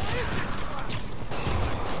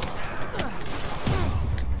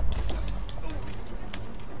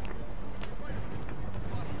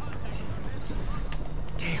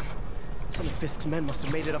 Damn. Some of Fisk's men must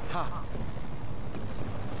have made it up top.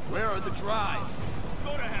 Where are the drives?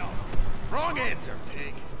 Go to hell. Wrong answer,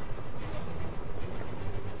 pig.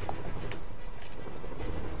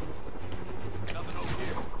 Nothing over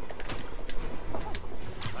here.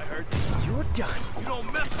 I heard You're done. you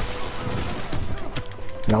don't mess with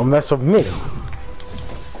Don't mess with me.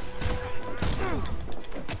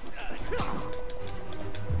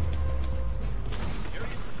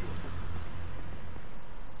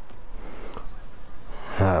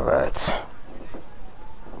 Alright.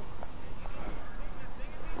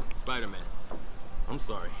 Spider-Man, I'm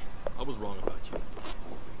sorry. I was wrong about you.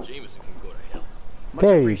 Jameson can go to hell. Much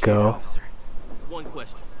There you appreciated, go. Officer. One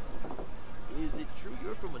question. Is it true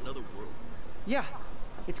you're from another world? Yeah,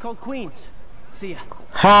 it's called Queens. See ya.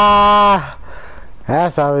 Ha!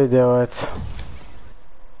 That's how we do it.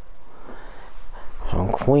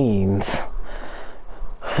 Queens.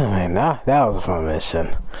 Man, that was a fun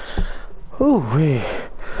mission. Ooh wee.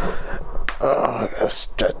 Oh, I gotta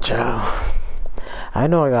stretch out. I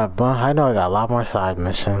know I got a lot more side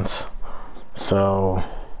missions. So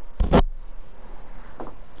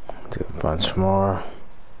do a bunch more.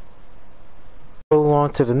 Go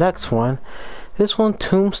on to the next one. This one,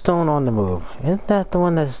 Tombstone on the Move. Isn't that the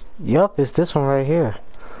one that's... Yup, it's this one right here.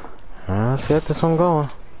 Let's get this one going.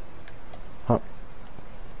 Oh.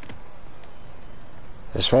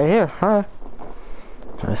 It's right here. Alright.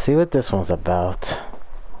 Let's see what this one's about.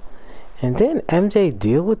 And didn't MJ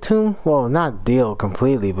deal with Tomb? Well, not deal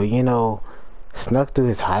completely, but you know, snuck through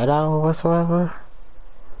his hideout or whatsoever?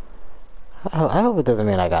 I hope it doesn't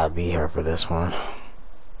mean I gotta be here for this one.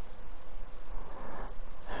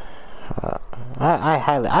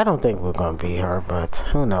 I don't think we're gonna be here, but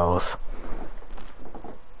who knows?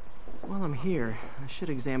 While I'm here, I should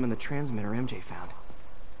examine the transmitter MJ found.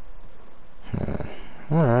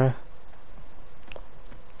 Alright.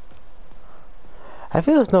 I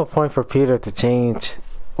feel there's no point for Peter to change,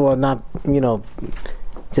 well, not, you know,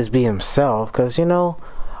 just be himself, because, you know,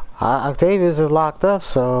 Octavius is locked up,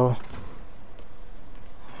 so...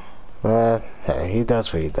 But, hey, he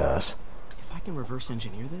does what he does. If I can reverse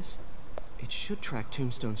engineer this, it should track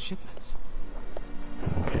Tombstone's shipments.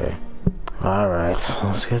 Okay. Alright,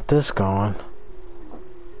 let's get this going.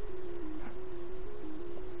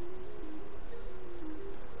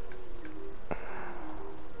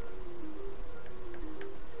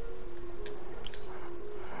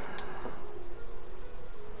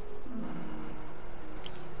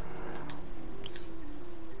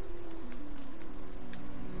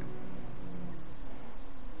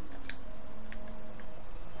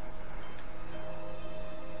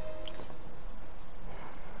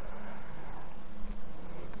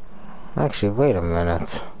 Actually, wait a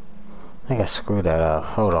minute. I think I screwed that up.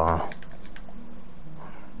 Hold on.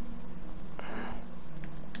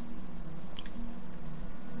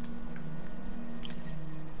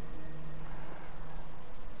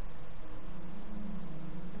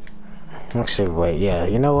 Actually, wait. Yeah,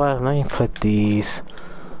 you know what? Let me put these...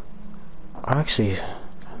 Actually,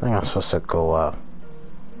 I think I'm supposed to go up.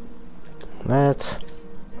 Let's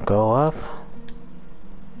go up.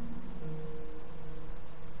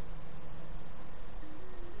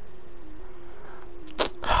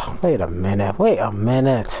 Wait a minute, wait a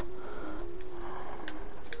minute.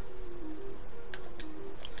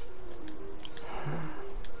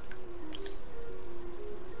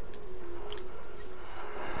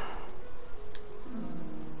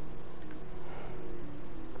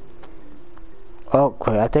 Oh,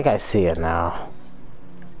 wait, I think I see it now.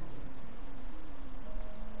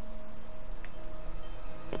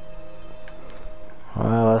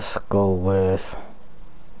 Well, let's go with...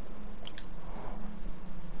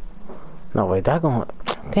 No, wait, that going...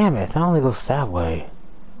 Damn it, that only goes that way.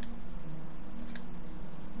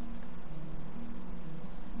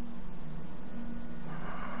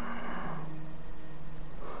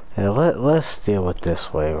 Yeah, let's deal with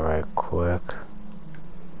this way right quick.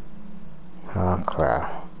 Oh,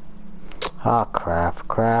 crap. Oh, crap,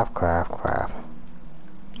 crap, crap, crap.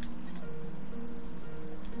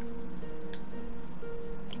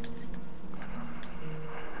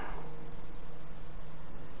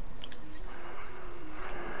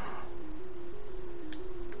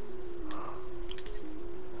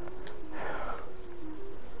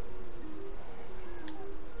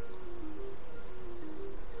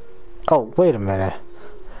 Oh, wait a minute.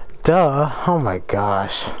 Duh. Oh my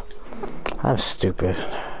gosh. I'm stupid.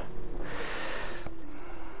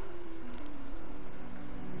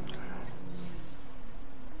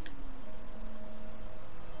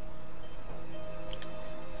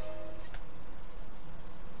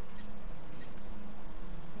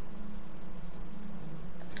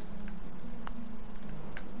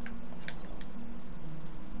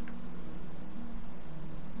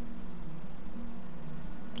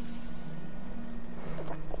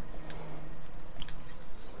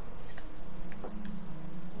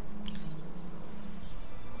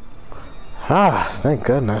 Ah, thank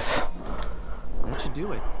goodness. That should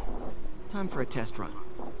do it. Time for a test run.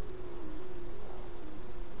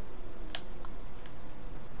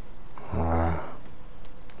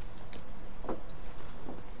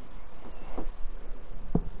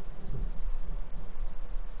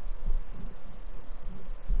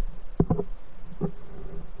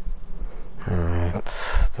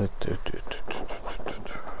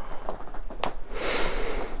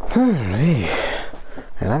 Hey.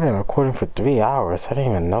 And I've been recording for 3 hours. I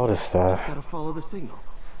didn't even notice that. Just gotta follow the signal.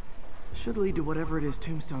 Should lead to whatever it is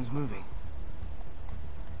Tombstone's moving.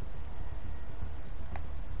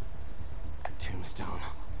 Tombstone.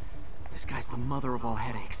 This guy's the mother of all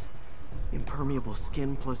headaches. Impermeable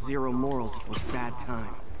skin plus 0 morals equals bad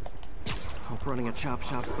time. Hope running a chop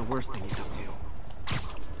shop's the worst thing he's up to.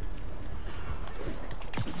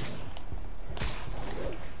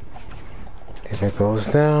 If it goes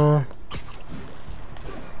down.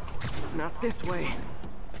 Not this way.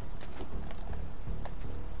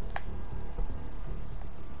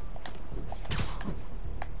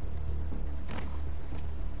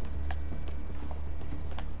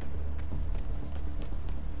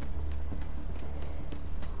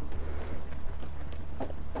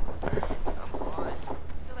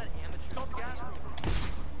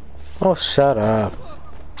 Oh, shut up.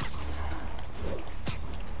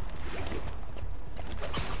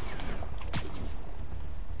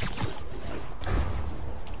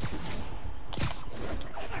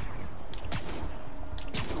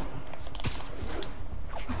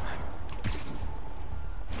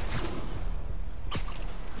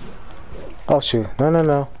 Oh shoot,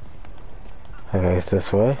 no. Okay, it's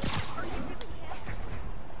this way.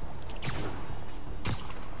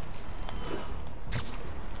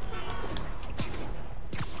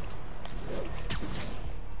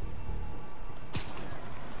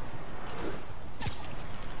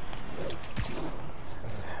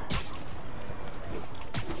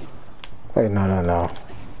 Wait, no.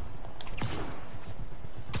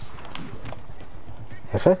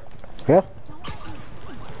 Yes, sir? Yeah?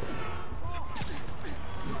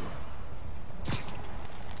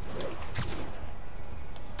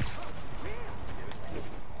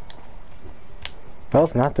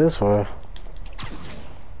 Nope, not this way.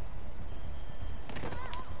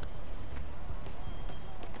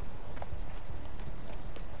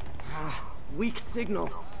 Weak signal.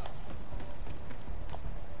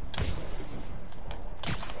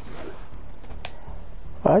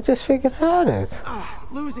 I just figured out it.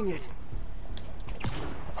 Losing it.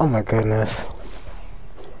 Oh my goodness.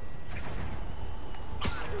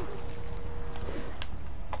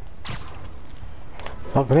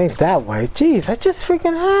 Oh, but it ain't that way. Jeez, I just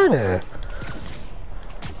freaking had it.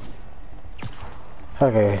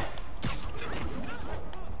 Okay.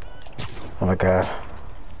 Oh my god.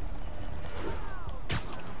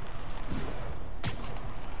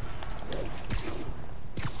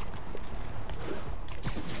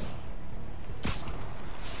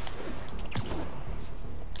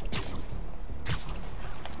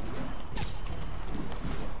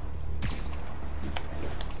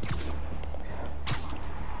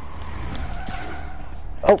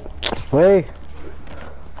 Oh, wait.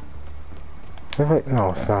 Wait,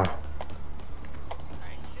 no, it's not.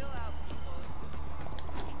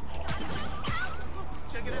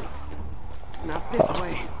 Not this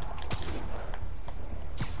way.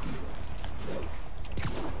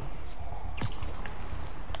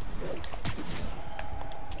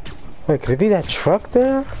 Wait, could it be that truck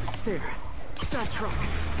there? There. That truck.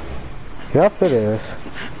 Yup, it is.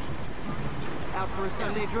 Out for a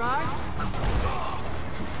Sunday drive?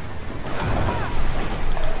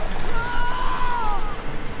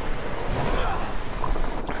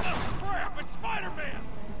 Crap, it's Spider-Man!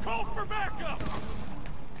 Call for backup!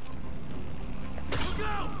 Look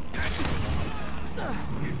out!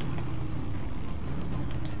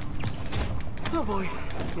 Oh boy,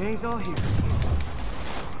 gang's all here.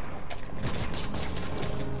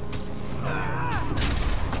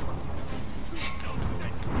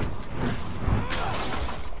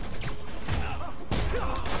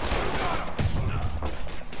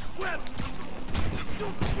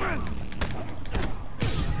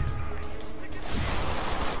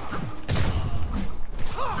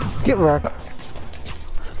 Get wrecked.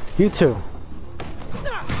 You too. I'm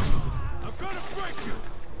gonna break you!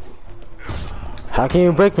 How can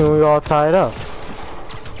you break me when we're all tied up?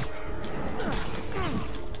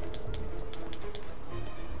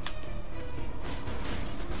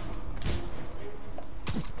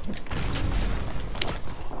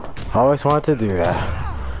 I always wanted to do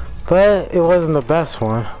that, but it wasn't the best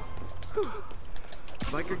one.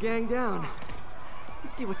 Biker gang down.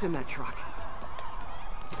 Let's see what's in that truck.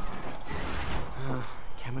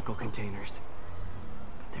 Chemical containers.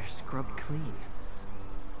 But they're scrubbed clean.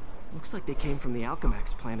 Looks like they came from the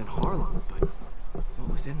Alchemax plant in Harlem, but what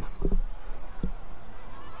was in them?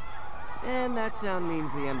 And that sound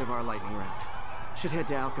means the end of our lightning round. Should head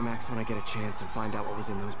to Alchemax when I get a chance and find out what was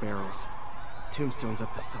in those barrels. Tombstone's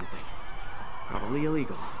up to something. Probably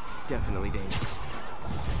illegal. Definitely dangerous.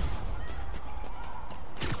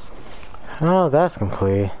 Oh, that's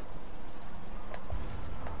complete.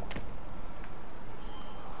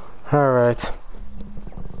 Alright.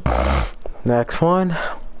 Next one.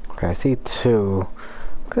 Okay, I see two.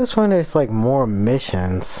 This one is like more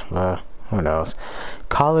missions, but who knows?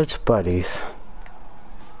 College buddies.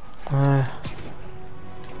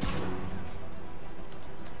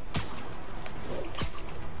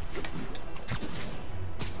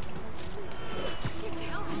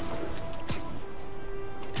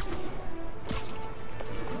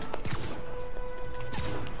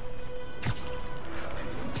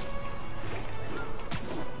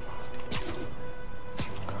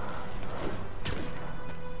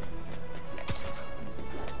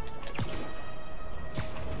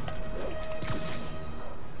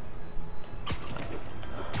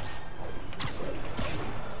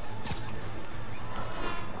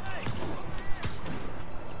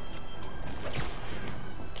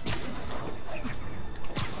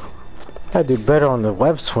 I do better on the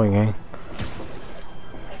web swinging.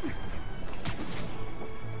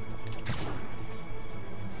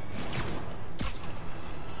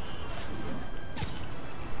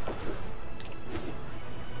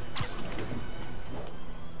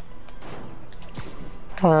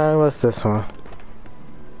 Alright, what's this one?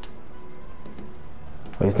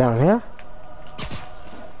 Wait, he's down here?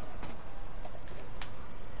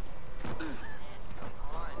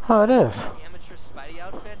 Oh, it is.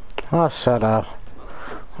 Oh, shut up.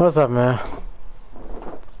 What's up, man?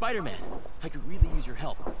 Spider-Man, I could really use your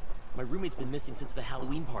help. My roommate's been missing since the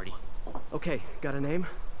Halloween party. Okay, got a name?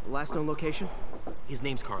 Last known location? His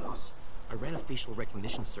name's Carlos. I ran a facial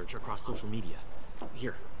recognition search across social media.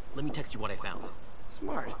 Here, let me text you what I found.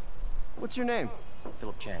 Smart. What's your name?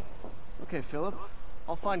 Philip Chang. Okay, Philip.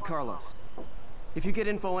 I'll find Carlos. If you get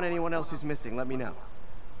info on anyone else who's missing, let me know.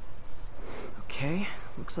 Okay,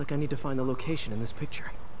 looks like I need to find the location in this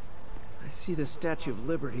picture. I see the Statue of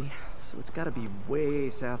Liberty, so it's gotta be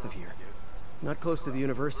way south of here. Not close to the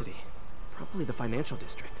university. Probably the financial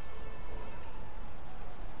district.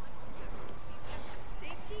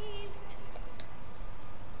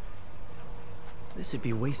 This would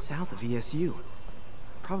be way south of ESU.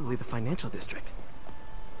 Probably the financial district.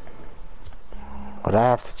 Would I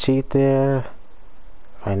have to cheat there?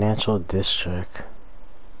 Financial district.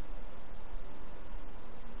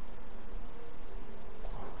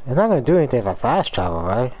 It's not gonna do anything for fast travel,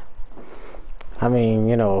 right? I mean,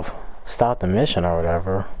 you know, stop the mission or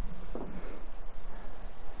whatever.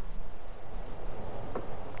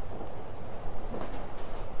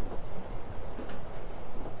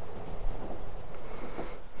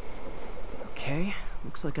 Okay,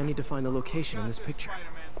 looks like I need to find the location in this picture.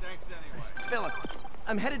 Philip,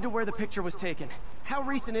 I'm headed to where the picture was taken. How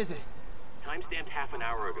recent is it? Timestamped half an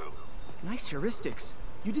hour ago. Nice heuristics.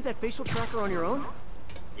 You did that facial tracker on your own?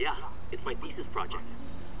 Yeah, it's my thesis project.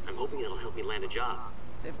 I'm hoping it'll help me land a job.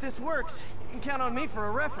 If this works, you can count on me for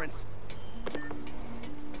a reference.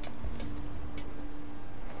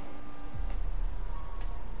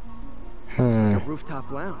 Looks like a rooftop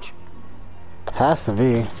lounge. Has to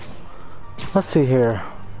be. Let's see here.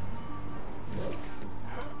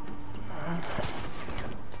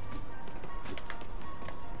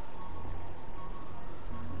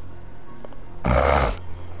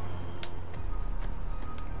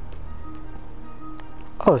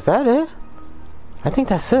 Oh, is that it? I think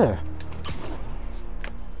that's it.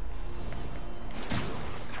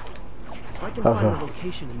 If I can find the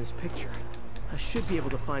location in this picture, I should be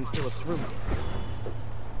able to find Philip's room.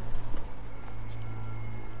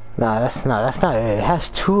 Nah, that's not it. It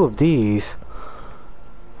has two of these.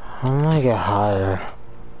 I'm gonna get higher.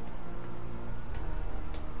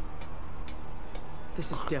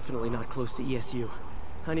 This is definitely not close to ESU.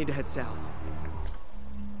 I need to head south.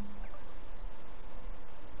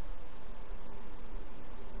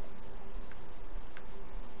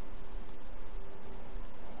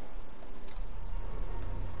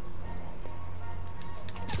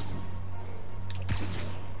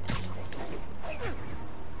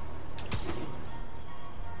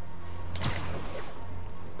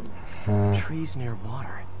 Trees near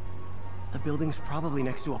water. The building's probably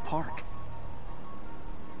next to a park.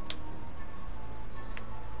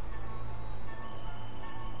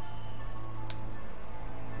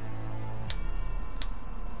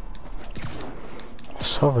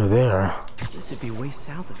 It's over there. This would be way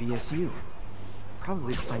south of ESU.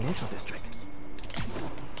 Probably the financial district.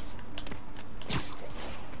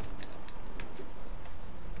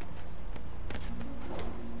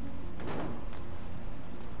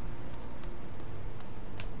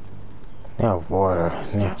 No water.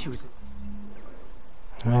 Statues.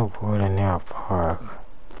 No water near a park.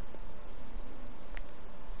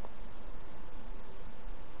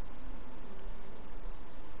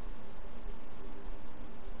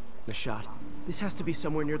 The shot. This has to be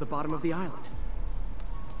somewhere near the bottom of the island.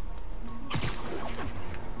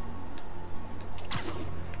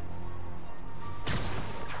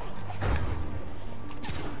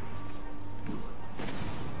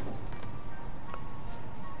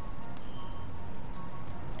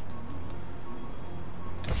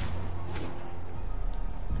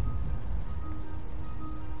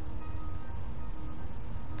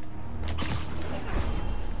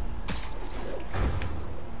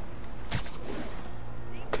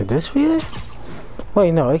 Could this be it? Wait,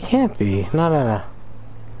 no, it can't be. No.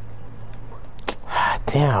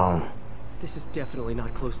 Damn. This is definitely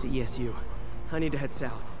not close to ESU. I need to head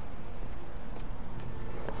south.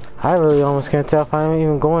 I really almost can't tell if I'm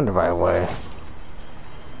even going the right way.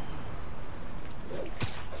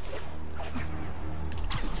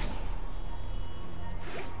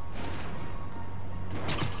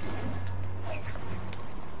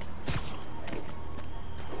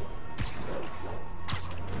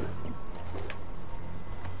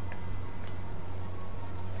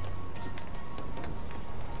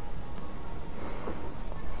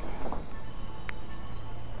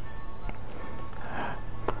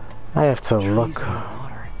 I have to look. Trees and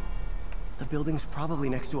water. The building's probably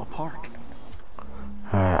next to a park.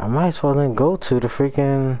 Alright, I might as well then go to the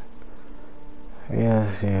freaking... Yeah,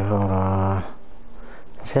 hold on.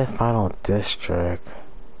 It said final district.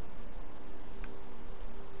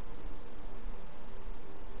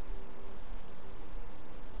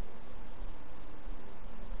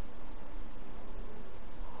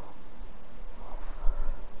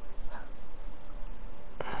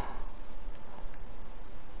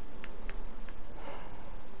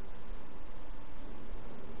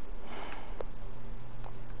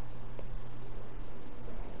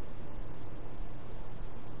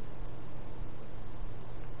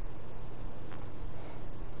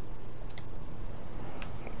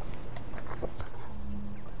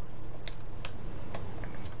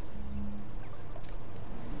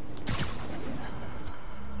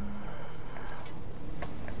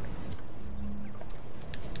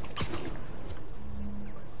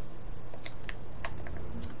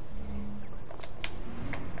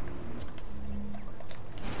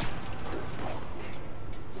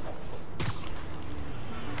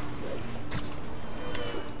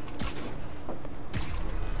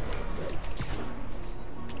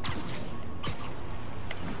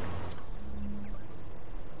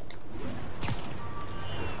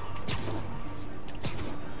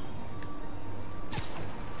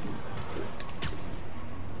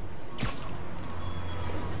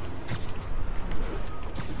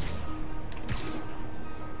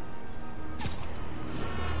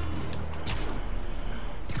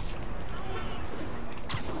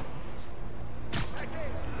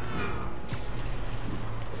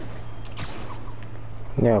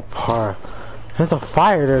 Yeah, park. There's a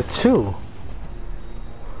fire there too.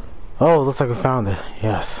 Oh, looks like we found it.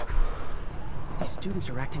 Yes. These students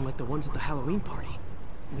are acting like the ones at the Halloween party.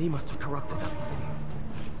 Lee must have corrupted them.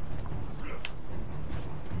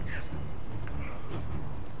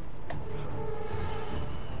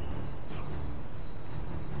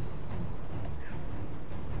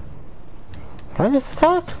 Can I just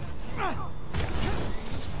attack?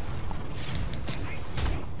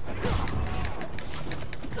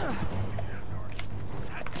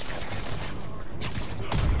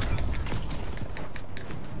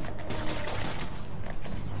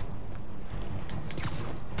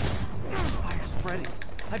 Fire's spreading.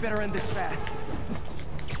 I better end this fast.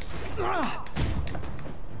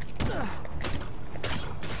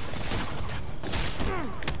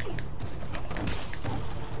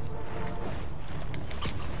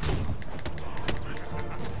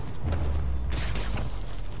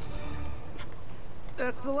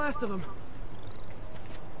 That's the last of them.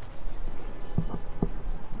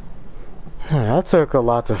 That took a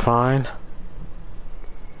lot to find.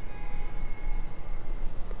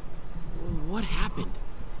 What happened?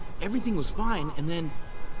 Everything was fine, and then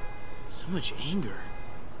so much anger.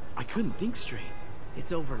 I couldn't think straight.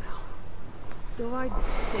 It's over now. Though I'd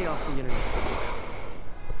stay off the internet for a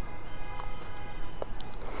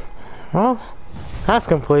while. Well, that's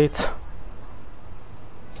complete.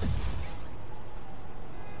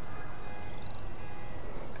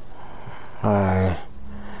 Alright.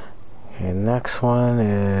 Okay, next one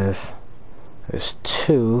is... There's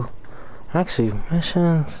two. Actually,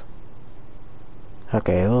 missions...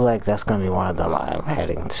 Okay, it looks like that's gonna be one of them I'm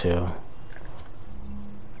heading to.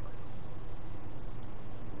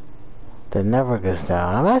 The network is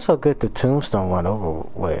down. I might as well get the tombstone one over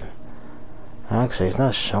with. Actually, it's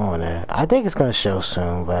not showing it. I think it's gonna show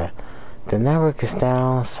soon, but... The network is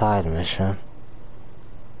down, side mission.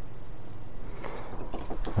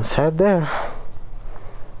 Let's head there.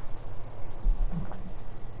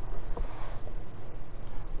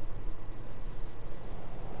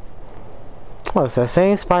 Oh, it's that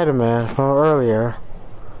same Spider-Man from earlier.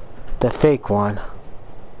 The fake one.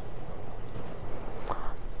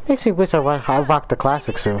 Makes me wish I rocked the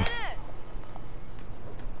classic suit.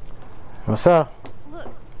 What's up? Look,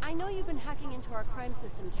 I know you've been hacking into our crime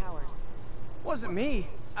system towers. Wasn't me.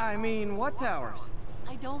 I mean, what towers?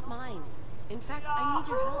 I don't mind. In fact, I need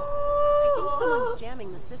your help. I think someone's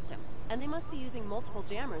jamming the system, and they must be using multiple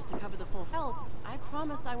jammers to cover the full help. I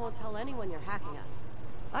promise I won't tell anyone you're hacking us.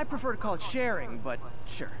 I prefer to call it sharing, but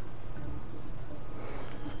sure.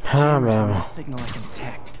 Ah, Jammers man. need a signal I can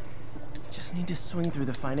detect. Just need to swing through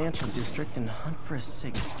the financial district and hunt for a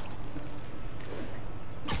signal.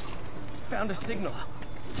 Found a signal.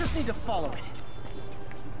 Just need to follow it.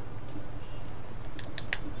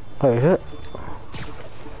 Wait, is it?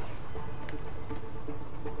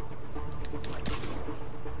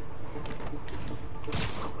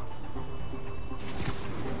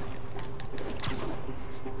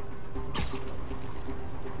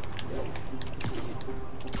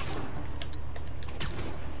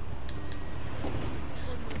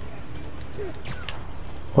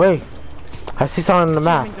 Wait, I see something on the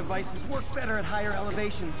map. Jamming devices work better at higher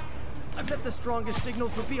elevations. I bet the strongest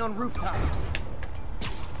signals will be on rooftops.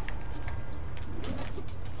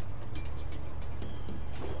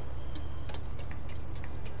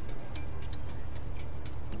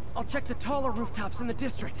 I'll check the taller rooftops in the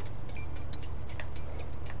district.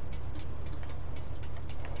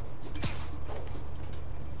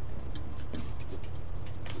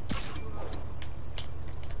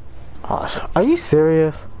 Gosh, are you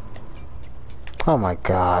serious? Oh my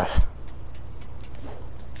gosh.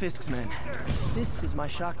 Fisk's men. This is my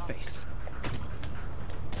shocked face.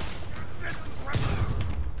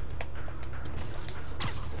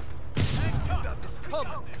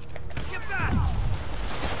 Come! Get back!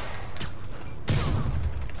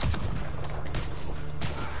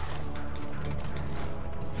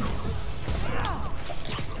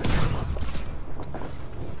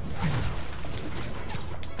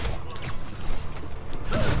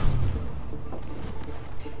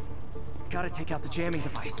 Gotta take out the jamming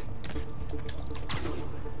device.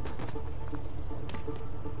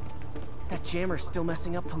 That jammer's still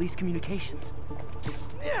messing up police communications.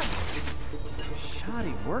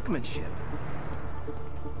 Shoddy workmanship.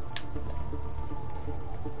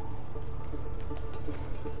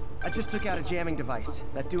 I just took out a jamming device.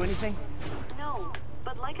 That do anything? No,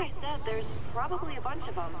 but like I said, there's probably a bunch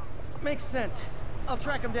of them. Makes sense. I'll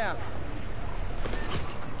track him down.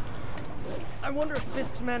 I wonder if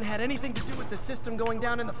Fisk's men had anything to do with the system going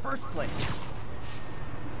down in the first place.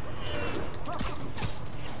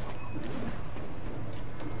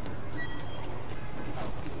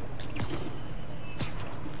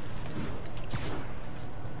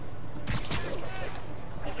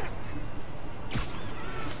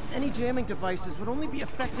 Any jamming devices would only be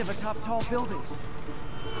effective atop tall buildings.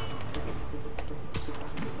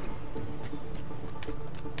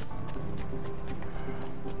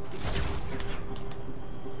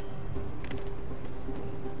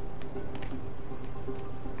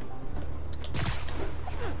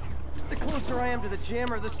 The closer I am to the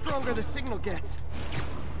jammer, the stronger the signal gets.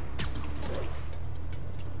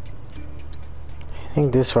 I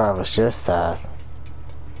think this where I was just at.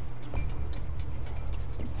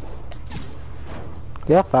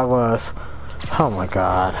 Yep, I was. Oh my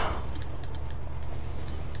god.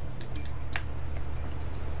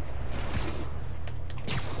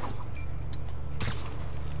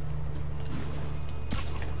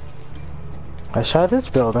 I shot this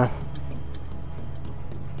building.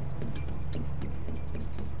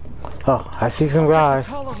 Oh, I see some guys.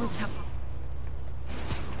 Aw,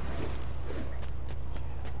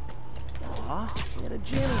 he had a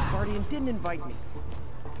jamming party and didn't invite me.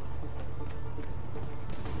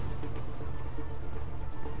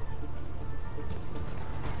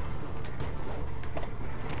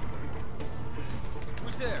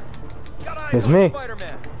 It's me.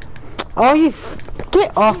 Oh, you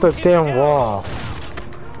get off the damn wall.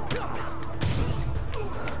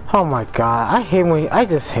 Oh my god, I hate when I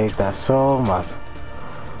just hate that so much.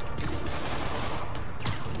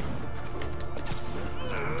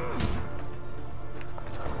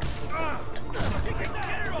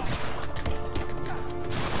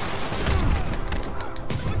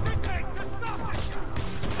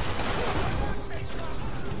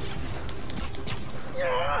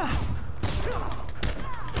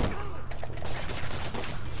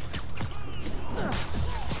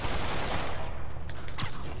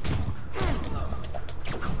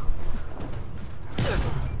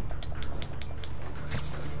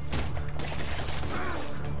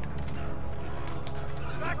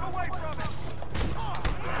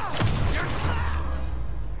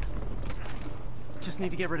 Need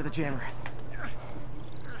to get rid of the jammer.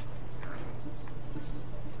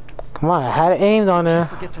 Come on, I had it aimed on there.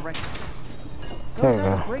 Forget to write. There you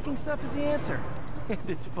Sometimes go. breaking stuff is the answer, and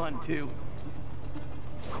it's fun too.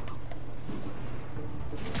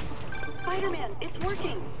 Spider-Man, it's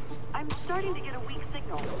working. I'm starting to get a weak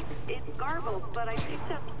signal. It's garbled, but I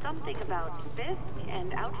picked up something about fisk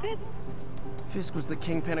and outfits. Fisk was the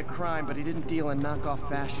kingpin of crime, but he didn't deal in knockoff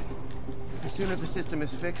fashion. The sooner the system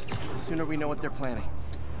is fixed, the sooner we know what they're planning.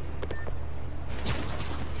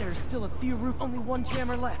 There's still a few only one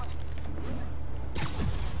jammer left.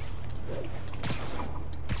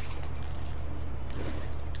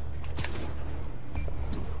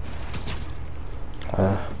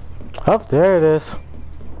 Oh, there it is.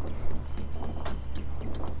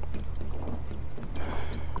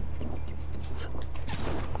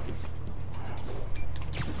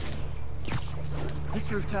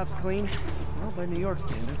 This rooftop's clean. Well, by New York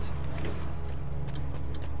standards.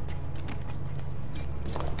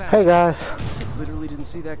 Hey guys. Literally didn't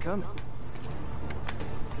see that coming.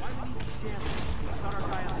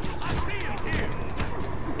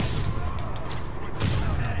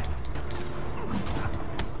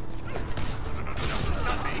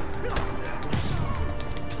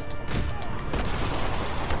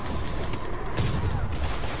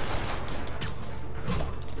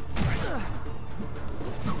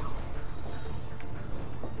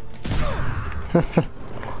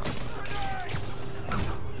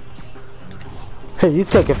 Hey, you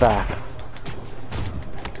take it back.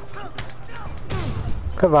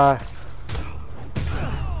 Goodbye.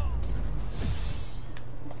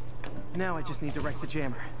 Now I just need to wreck the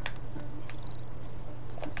jammer.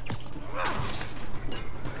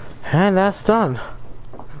 And that's done.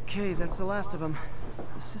 Okay, that's the last of them.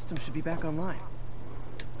 The system should be back online.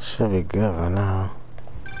 Should be good for now.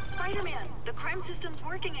 Spider-Man, the crime system's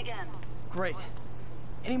working again. Great.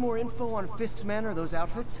 Any more info on Fisk's men or those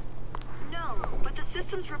outfits? No, but the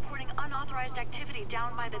system's reporting unauthorized activity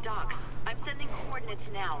down by the docks. I'm sending coordinates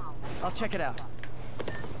now. I'll check it out.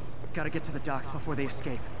 Gotta get to the docks before they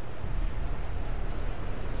escape.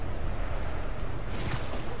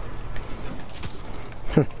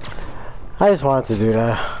 I just wanted to do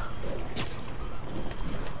that.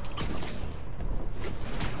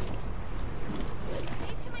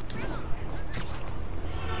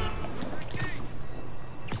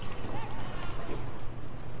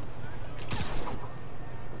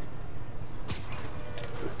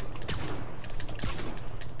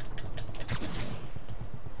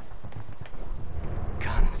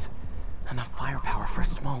 Guns. Enough firepower for a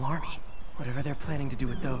small army. Whatever they're planning to do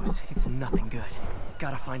with those, it's nothing good.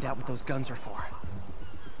 Gotta find out what those guns are for.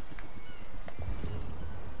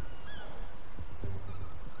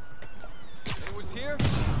 Anyone's here?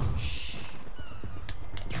 Shh.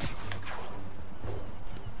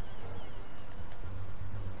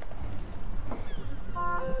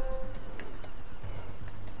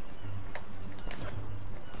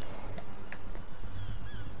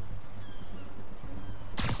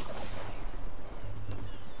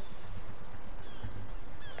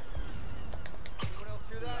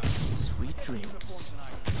 Sweet dreams.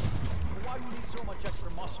 Why do you need so much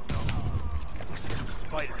extra muscle? Looks like a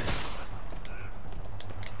spider.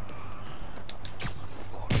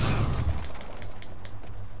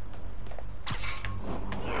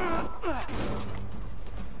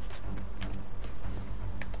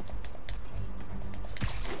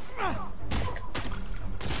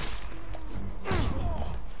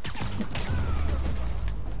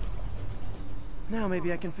 Now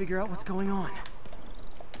maybe I can figure out what's going on.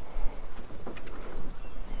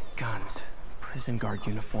 Guns, prison guard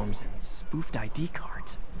uniforms, and spoofed ID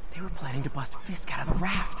cards. They were planning to bust Fisk out of the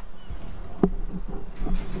raft.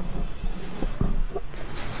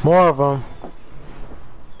 More of them.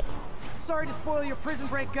 Sorry to spoil your prison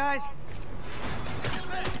break, guys.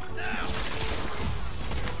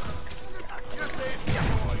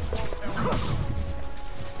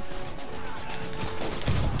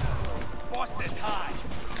 Busted high.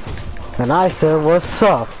 And I said, what's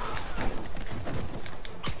up?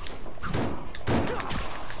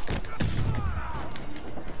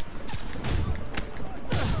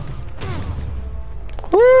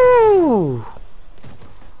 Woo!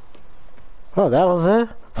 Oh, that was it?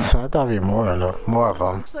 I thought there'd be more of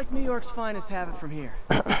them. Looks like New York's finest have it from here.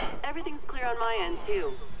 Everything's clear on my end,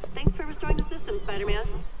 too. Thanks for restoring the system, Spider-Man.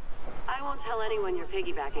 I won't tell anyone you're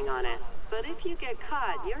piggybacking on it, but if you get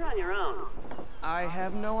caught, you're on your own. I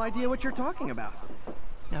have no idea what you're talking about.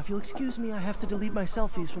 Now, if you'll excuse me, I have to delete my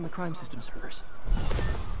selfies from the crime system servers.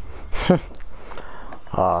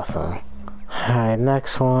 Awesome. Alright,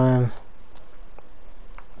 next one.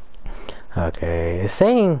 Okay, it's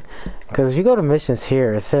saying, because if you go to missions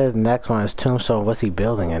here, it says next one is Tombstone. What's he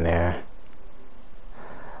building in there?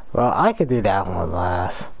 Well, I could do that one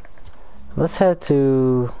last. Let's head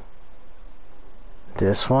to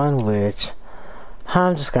this one, which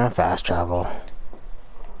I'm just gonna fast travel.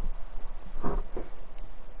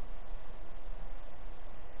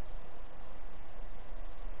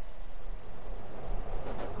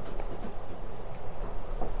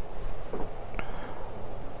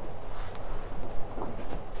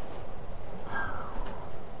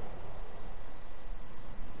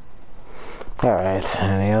 Alright,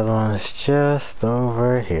 and the other one is just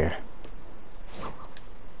over here.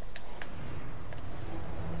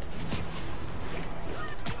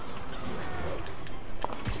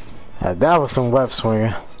 That was some web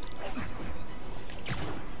swinging.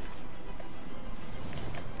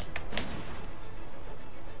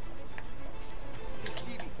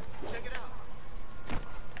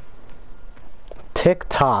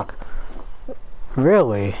 TikTok?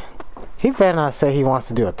 Really? He better not say he wants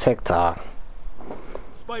to do a TikTok.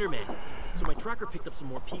 Spider-Man, so my tracker picked up some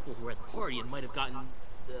more people who were at the party and might have gotten,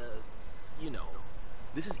 you know.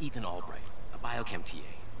 This is Ethan Albright, a biochem TA.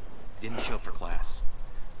 Didn't show up for class.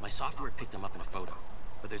 My software picked him up in a photo,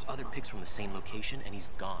 but there's other pics from the same location and he's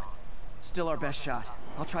gone. Still our best shot.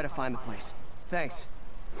 I'll try to find the place. Thanks.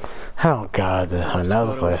 Oh god,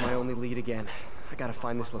 another place. My only lead again. I gotta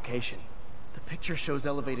find this location. The picture shows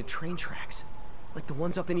elevated train tracks, like the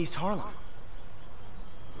ones up in East Harlem.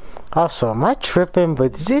 Also, am I tripping?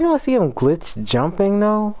 But did anyone see him glitch jumping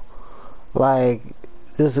though? Like,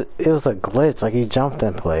 it was a glitch. Like he jumped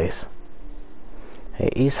in place. Hey,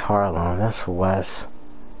 East Harlem. That's west.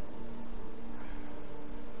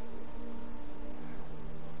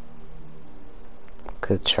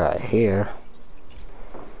 Could try here.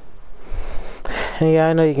 And yeah,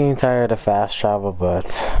 I know you're getting tired of fast travel,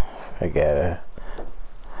 but I get it.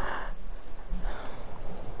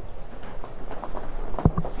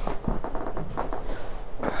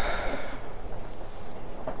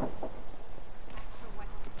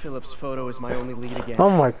 Philip's photo is my only lead again. Oh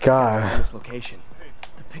my god. This location.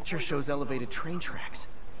 The picture shows elevated train tracks,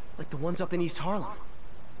 like the ones up in East Harlem.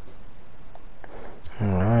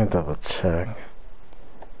 Let me double check.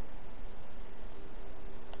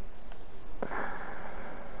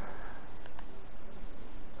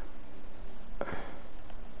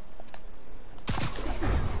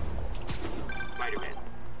 Spider-Man,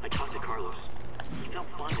 I talked to Carlos. He felt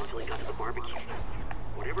fine until he got to the barbecue.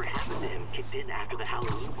 Whatever happened to him kicked in after the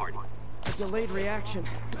Halloween party. A delayed reaction.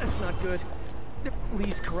 That's not good.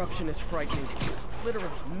 Lee's corruption is frightening. Literally,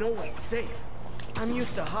 no one's safe. I'm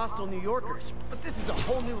used to hostile New Yorkers, but this is a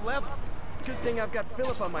whole new level. Good thing I've got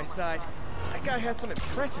Philip on my side. That guy has some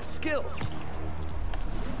impressive skills.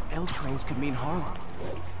 L trains could mean Harlem.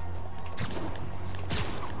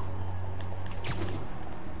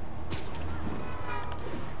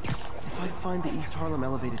 If I find the East Harlem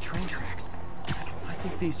elevated train tracks, I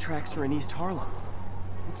think these tracks are in East Harlem.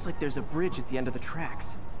 Looks like there's a bridge at the end of the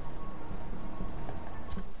tracks.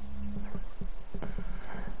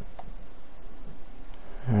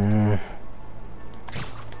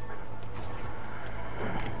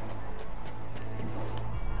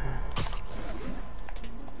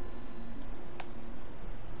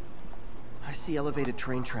 I see elevated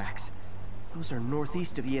train tracks. Those are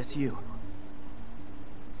northeast of ESU.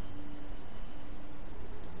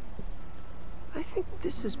 I think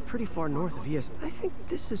this is pretty far north of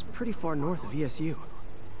ESU.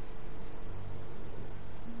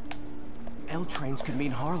 L trains could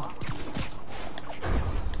mean Harlem.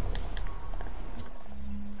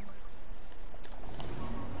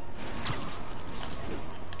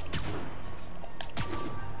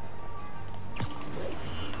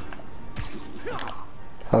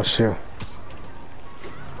 Oh shoot.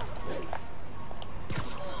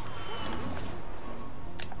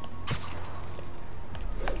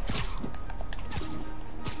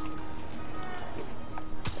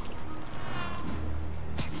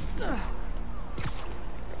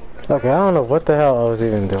 Okay, I don't know what the hell I was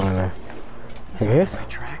even doing there. I guess.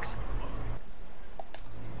 Tracks.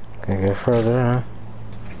 Can I get further, huh?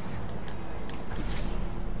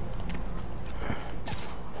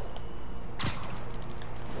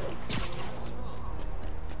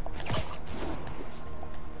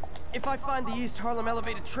 If I find the East Harlem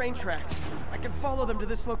elevated train tracks, I can follow them to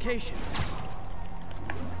this location.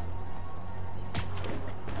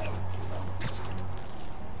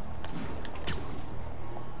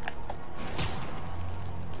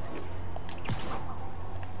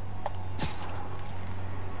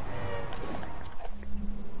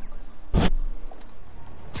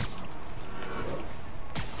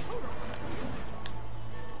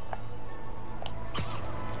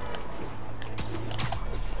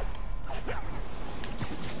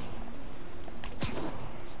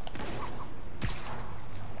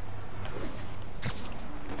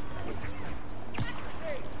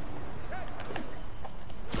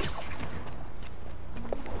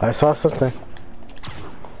 I saw something.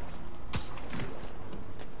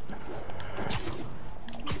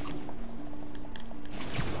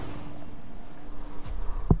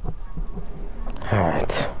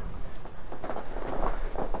 Alright.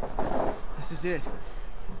 This is it.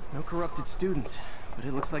 No corrupted students, but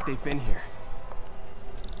it looks like they've been here.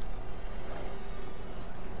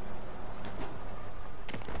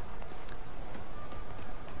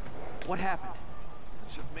 What happened?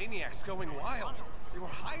 Bunch of maniacs going wild. They were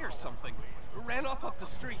high or something. Ran off up the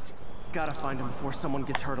street. Gotta find them before someone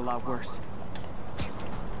gets hurt a lot worse.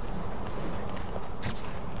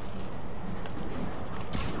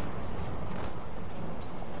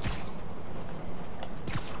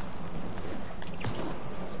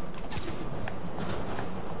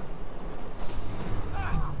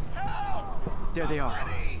 There they are.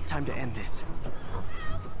 Time to end this.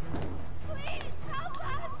 Please help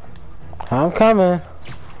us! I'm coming.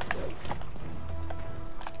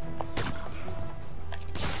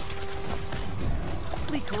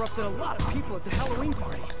 Lee corrupted a lot of people at the Halloween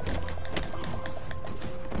party.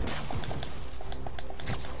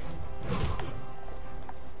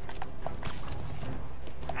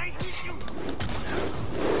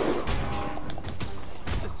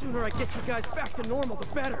 The sooner I get you guys back to normal, the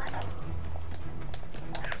better.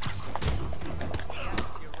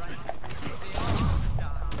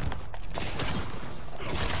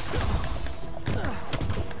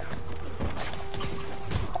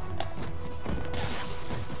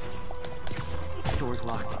 Door's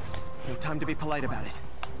locked. No time to be polite about it.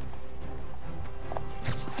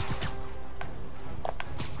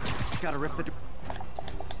 Gotta rip the door.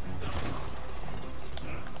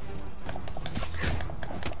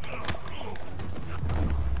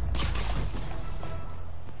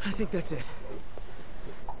 I think that's it.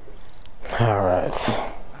 Alright.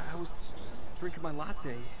 I was just drinking my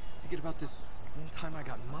latte, thinking about this one time I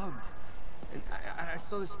got mugged. And I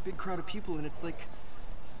saw this big crowd of people, and it's like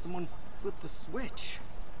someone flipped a switch.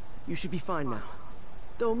 You should be fine now.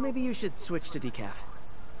 Though maybe you should switch to decaf.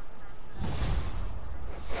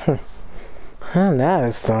 And now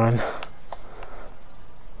it's done.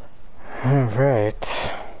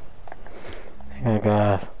 Alright. I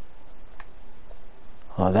got...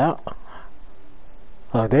 Oh, that...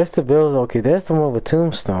 Oh, there's the build. Okay, there's the one with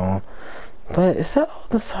Tombstone. But is that all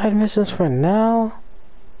the side missions for now?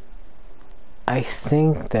 I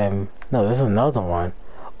think that... No, there's another one.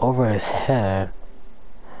 Over his head.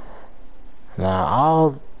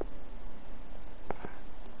 Now,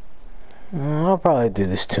 I'll probably do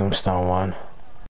this Tombstone one.